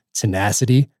grit,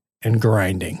 tenacity, and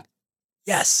grinding.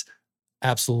 Yes,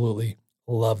 absolutely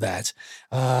love that.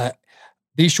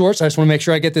 These shorts, I just want to make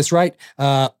sure I get this right.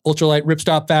 Ultralight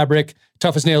ripstop fabric,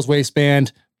 tough as nails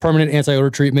waistband, permanent anti-odor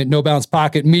treatment, no bounce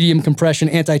pocket, medium compression,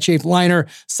 anti-chafe liner,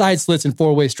 side slits, and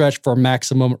 4-way stretch for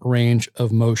maximum range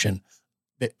of motion.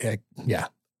 Yeah.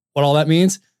 What all that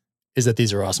means is that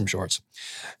these are awesome shorts.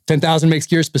 10,000 makes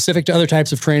gear specific to other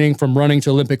types of training, from running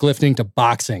to Olympic lifting to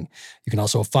boxing. You can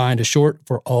also find a short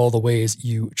for all the ways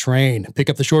you train. Pick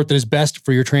up the short that is best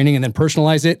for your training and then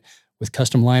personalize it with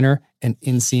custom liner and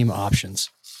inseam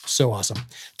options. So awesome.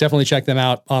 Definitely check them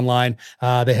out online.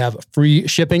 They have free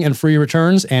shipping and free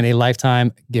returns and a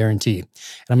lifetime guarantee. And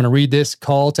I'm going to read this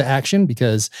call to action,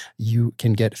 because you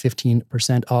can get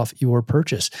 15% off your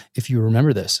purchase if you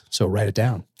remember this. So write it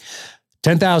down.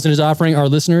 10,000 is offering our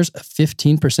listeners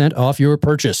 15% off your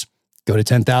purchase. Go to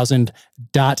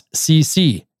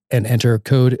 10,000.cc and enter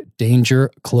code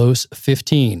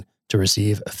DangerClose15 to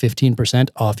receive 15%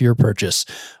 off your purchase.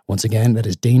 Once again, that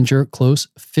is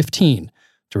DangerClose15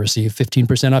 to receive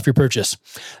 15% off your purchase.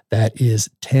 That is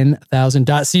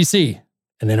 10,000.cc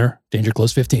and enter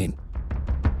DangerClose15.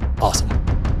 Awesome.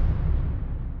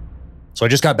 So I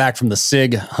just got back from the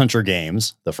SIG Hunter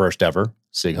Games, the first ever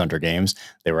SIG Hunter Games.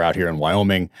 They were out here in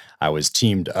Wyoming. I was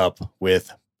teamed up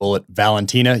with Bullet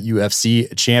Valentina,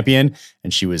 UFC champion,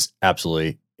 and she was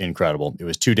absolutely incredible. It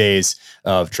was 2 days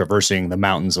of traversing the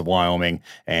mountains of Wyoming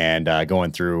and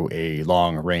going through a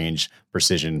long range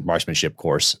precision marksmanship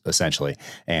course, essentially.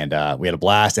 And we had a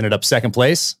blast, ended up second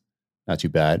place. Not too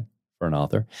bad for an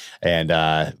author. And,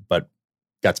 but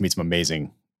got to meet some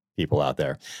amazing people out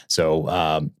there.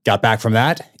 So got back from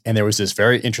that. And there was this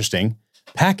very interesting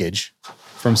package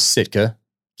from Sitka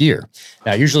Gear.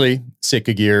 Now, usually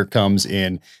Sitka Gear comes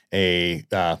in a,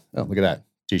 oh, look at that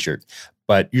t-shirt,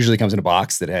 but usually comes in a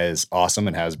box that has awesome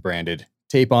and has branded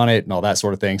tape on it and all that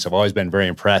sort of thing. So I've always been very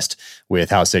impressed with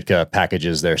how Sitka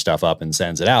packages their stuff up and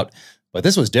sends it out. But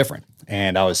this was different.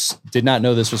 And did not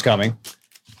know this was coming.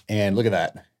 And look at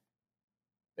that.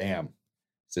 Bam. It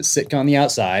says Sitka on the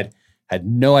outside. Had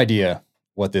no idea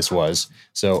what this was.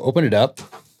 So open it up.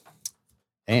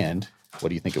 And what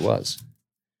do you think it was?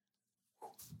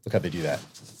 Look how they do that.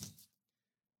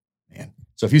 Man.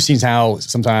 So if you've seen how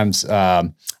sometimes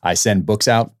I send books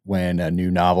out when a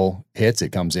new novel hits,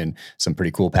 it comes in some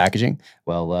pretty cool packaging.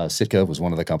 Well, Sitka was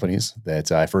one of the companies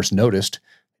that I first noticed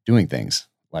doing things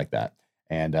like that.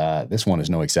 And this one is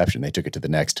no exception. They took it to the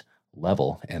next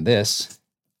level. And this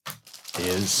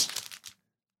is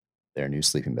their new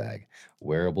sleeping bag,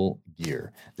 Wearable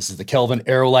Gear. This is the Kelvin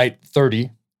Aerolite 30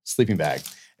 sleeping bag.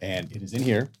 And it is in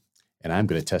here. And I'm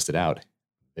going to test it out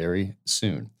very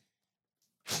soon.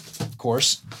 Of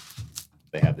course,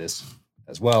 they have this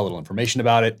as well, a little information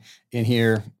about it in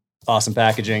here. Awesome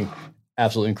packaging,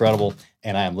 absolutely incredible.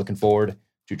 And I am looking forward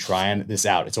to trying this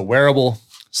out. It's a wearable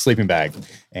sleeping bag.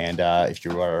 And if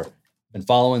you are been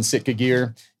following Sitka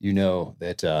Gear, you know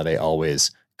that they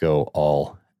always go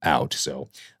all out. So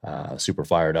super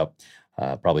fired up.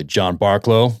 Probably John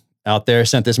Barklow out there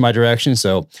sent this my direction.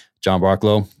 So John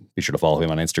Barklow, be sure to follow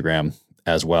him on Instagram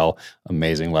as well.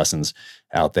 Amazing lessons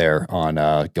out there on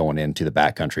going into the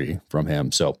backcountry from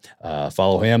him. So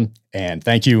follow him. And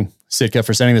thank you, Sitka,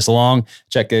 for sending this along.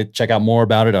 Check out more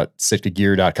about it at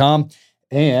sitkagear.com.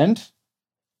 And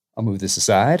I'll move this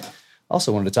aside.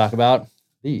 Also wanted to talk about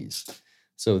these.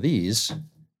 So these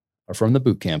are from the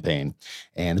Boot Campaign.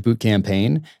 And the Boot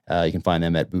Campaign, you can find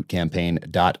them at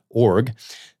bootcampaign.org.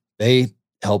 They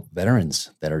help veterans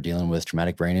that are dealing with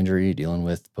traumatic brain injury, dealing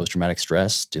with post-traumatic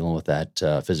stress, dealing with that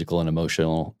physical and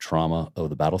emotional trauma of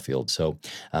the battlefield. So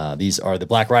these are the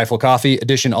Black Rifle Coffee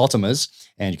Edition Ultimas,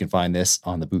 and you can find this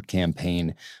on the Boot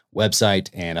Campaign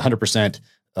website. And 100%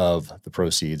 of the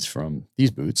proceeds from these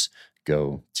boots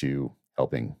go to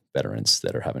helping veterans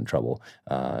that are having trouble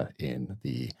in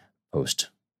the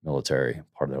post-military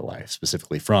part of their life,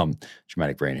 specifically from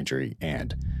traumatic brain injury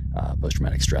and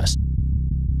post-traumatic stress.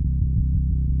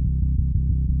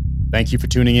 Thank you for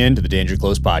tuning in to the Danger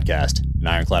Close podcast, an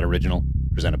Ironclad original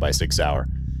presented by Sig Sauer.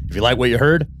 If you like what you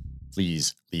heard,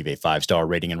 please leave a 5-star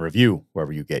rating and review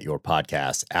wherever you get your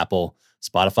podcasts, Apple,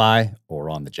 Spotify, or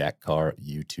on the Jack Carr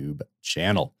YouTube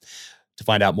channel. To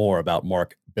find out more about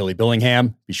Mark Billy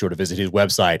Billingham, be sure to visit his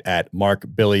website at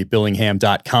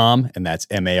markbillybillingham.com, and that's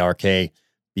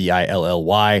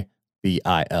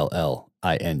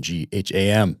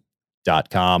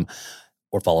MarkBillinghamBillingHam.com,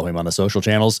 or follow him on the social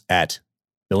channels at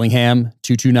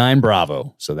Billingham229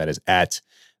 Bravo. So that is at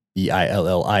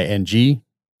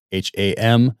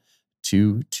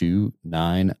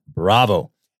BILLINGHAM229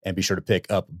 Bravo. And be sure to pick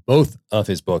up both of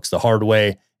his books, The Hard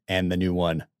Way and the new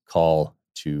one, Call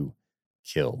to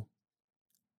Kill.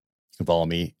 You can follow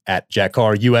me at Jack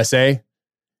Carr USA.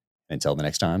 Until the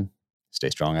next time, stay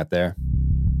strong out there.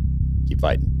 Keep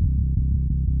fighting.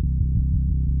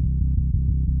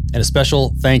 And a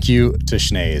special thank you to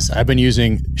Schnees. I've been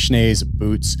using Schnees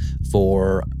boots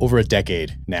for over a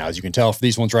decade now. As you can tell, for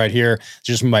these ones right here,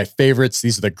 just some of my favorites.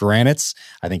 These are the Granites.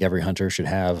 I think every hunter should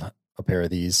have a pair of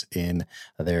these in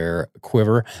their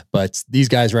quiver. But these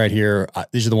guys right here,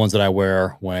 these are the ones that I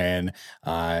wear when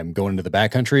I'm going into the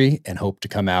backcountry and hope to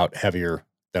come out heavier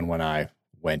than when I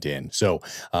went in. So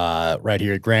right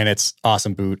here, Granites,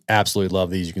 awesome boot. Absolutely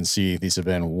love these. You can see these have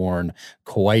been worn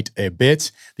quite a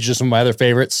bit. These are some of my other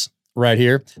favorites right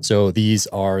here. So these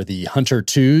are the Hunter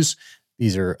 2s.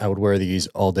 I would wear these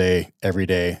all day, every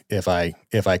day if I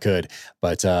could.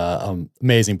 But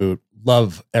amazing boot.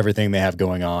 Love everything they have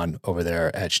going on over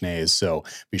there at Schnees. So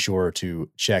be sure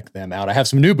to check them out. I have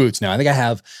some new boots now. I think I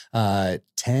have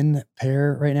 10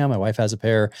 pair right now. My wife has a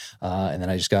pair. And then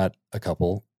I just got a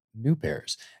couple new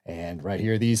pairs. And right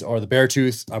here, these are the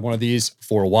Beartooth. I've wanted these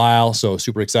for a while, so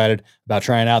super excited about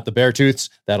trying out the Beartooths.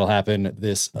 That'll happen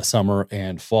this summer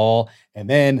and fall. And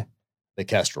then the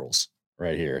Kestrels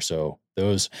right here. So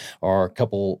those are a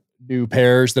couple new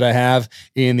pairs that I have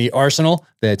in the arsenal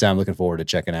that I'm looking forward to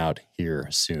checking out here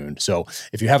soon. So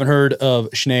if you haven't heard of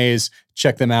Schnee's,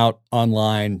 check them out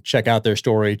online, check out their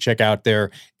story, check out their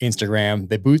Instagram.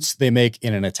 The boots they make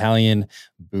in an Italian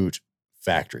boot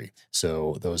factory.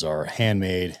 So those are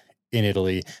handmade in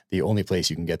Italy. The only place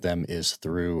you can get them is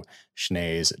through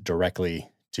Schnee's directly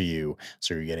to you.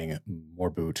 So you're getting more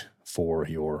boot for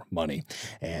your money.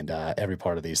 And every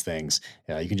part of these things,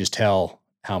 you can just tell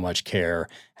how much care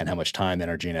and how much time,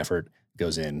 energy, and effort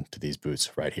goes into these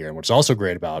boots right here. And what's also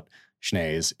great about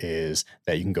Schnee's is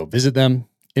that you can go visit them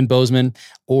in Bozeman,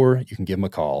 or you can give them a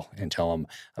call and tell them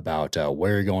about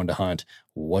where you're going to hunt,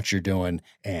 what you're doing,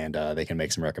 and they can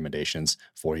make some recommendations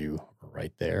for you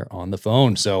right there on the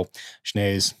phone. So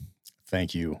Schnee's,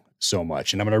 thank you so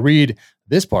much. And I'm going to read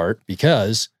this part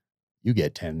because you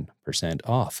get 10%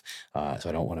 off. So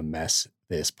I don't want to mess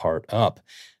this part up.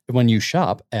 When you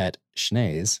shop at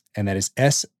Schnee's, and that is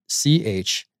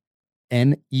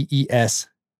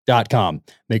SCHNEES.com,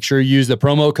 make sure you use the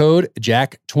promo code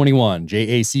JACK21,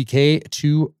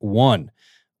 JACK21.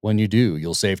 When you do,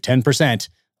 you'll save 10%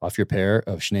 off your pair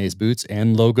of Schnee's boots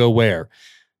and logo wear.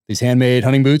 These handmade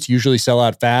hunting boots usually sell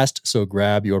out fast, so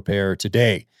grab your pair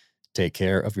today. Take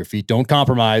care of your feet. Don't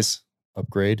compromise.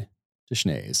 Upgrade to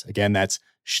Schnee's. Again, that's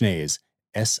Schnee's,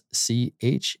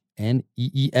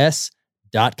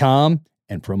 SCHNEES.com,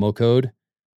 and promo code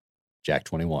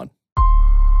JACK21.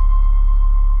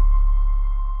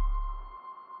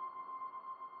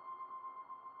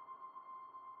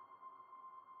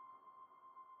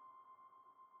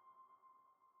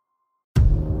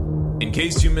 In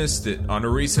case you missed it, on a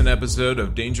recent episode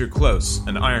of Danger Close,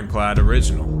 an Ironclad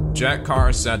original, Jack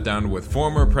Carr sat down with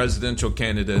former presidential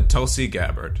candidate Tulsi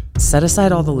Gabbard. Set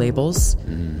aside all the labels,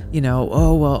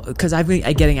 because I've been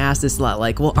getting asked this a lot,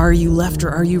 like, well, are you left or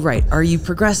are you right? Are you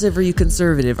progressive or are you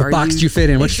conservative? What box do you fit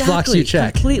in? Which box do you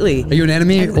check? Completely. Are you an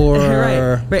enemy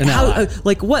or right. How,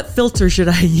 what filter should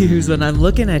I use when I'm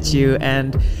looking at you?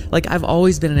 And I've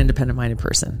always been an independent-minded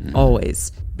person,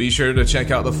 always. Be sure to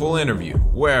check out the full interview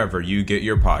wherever you get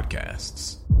your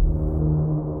podcasts.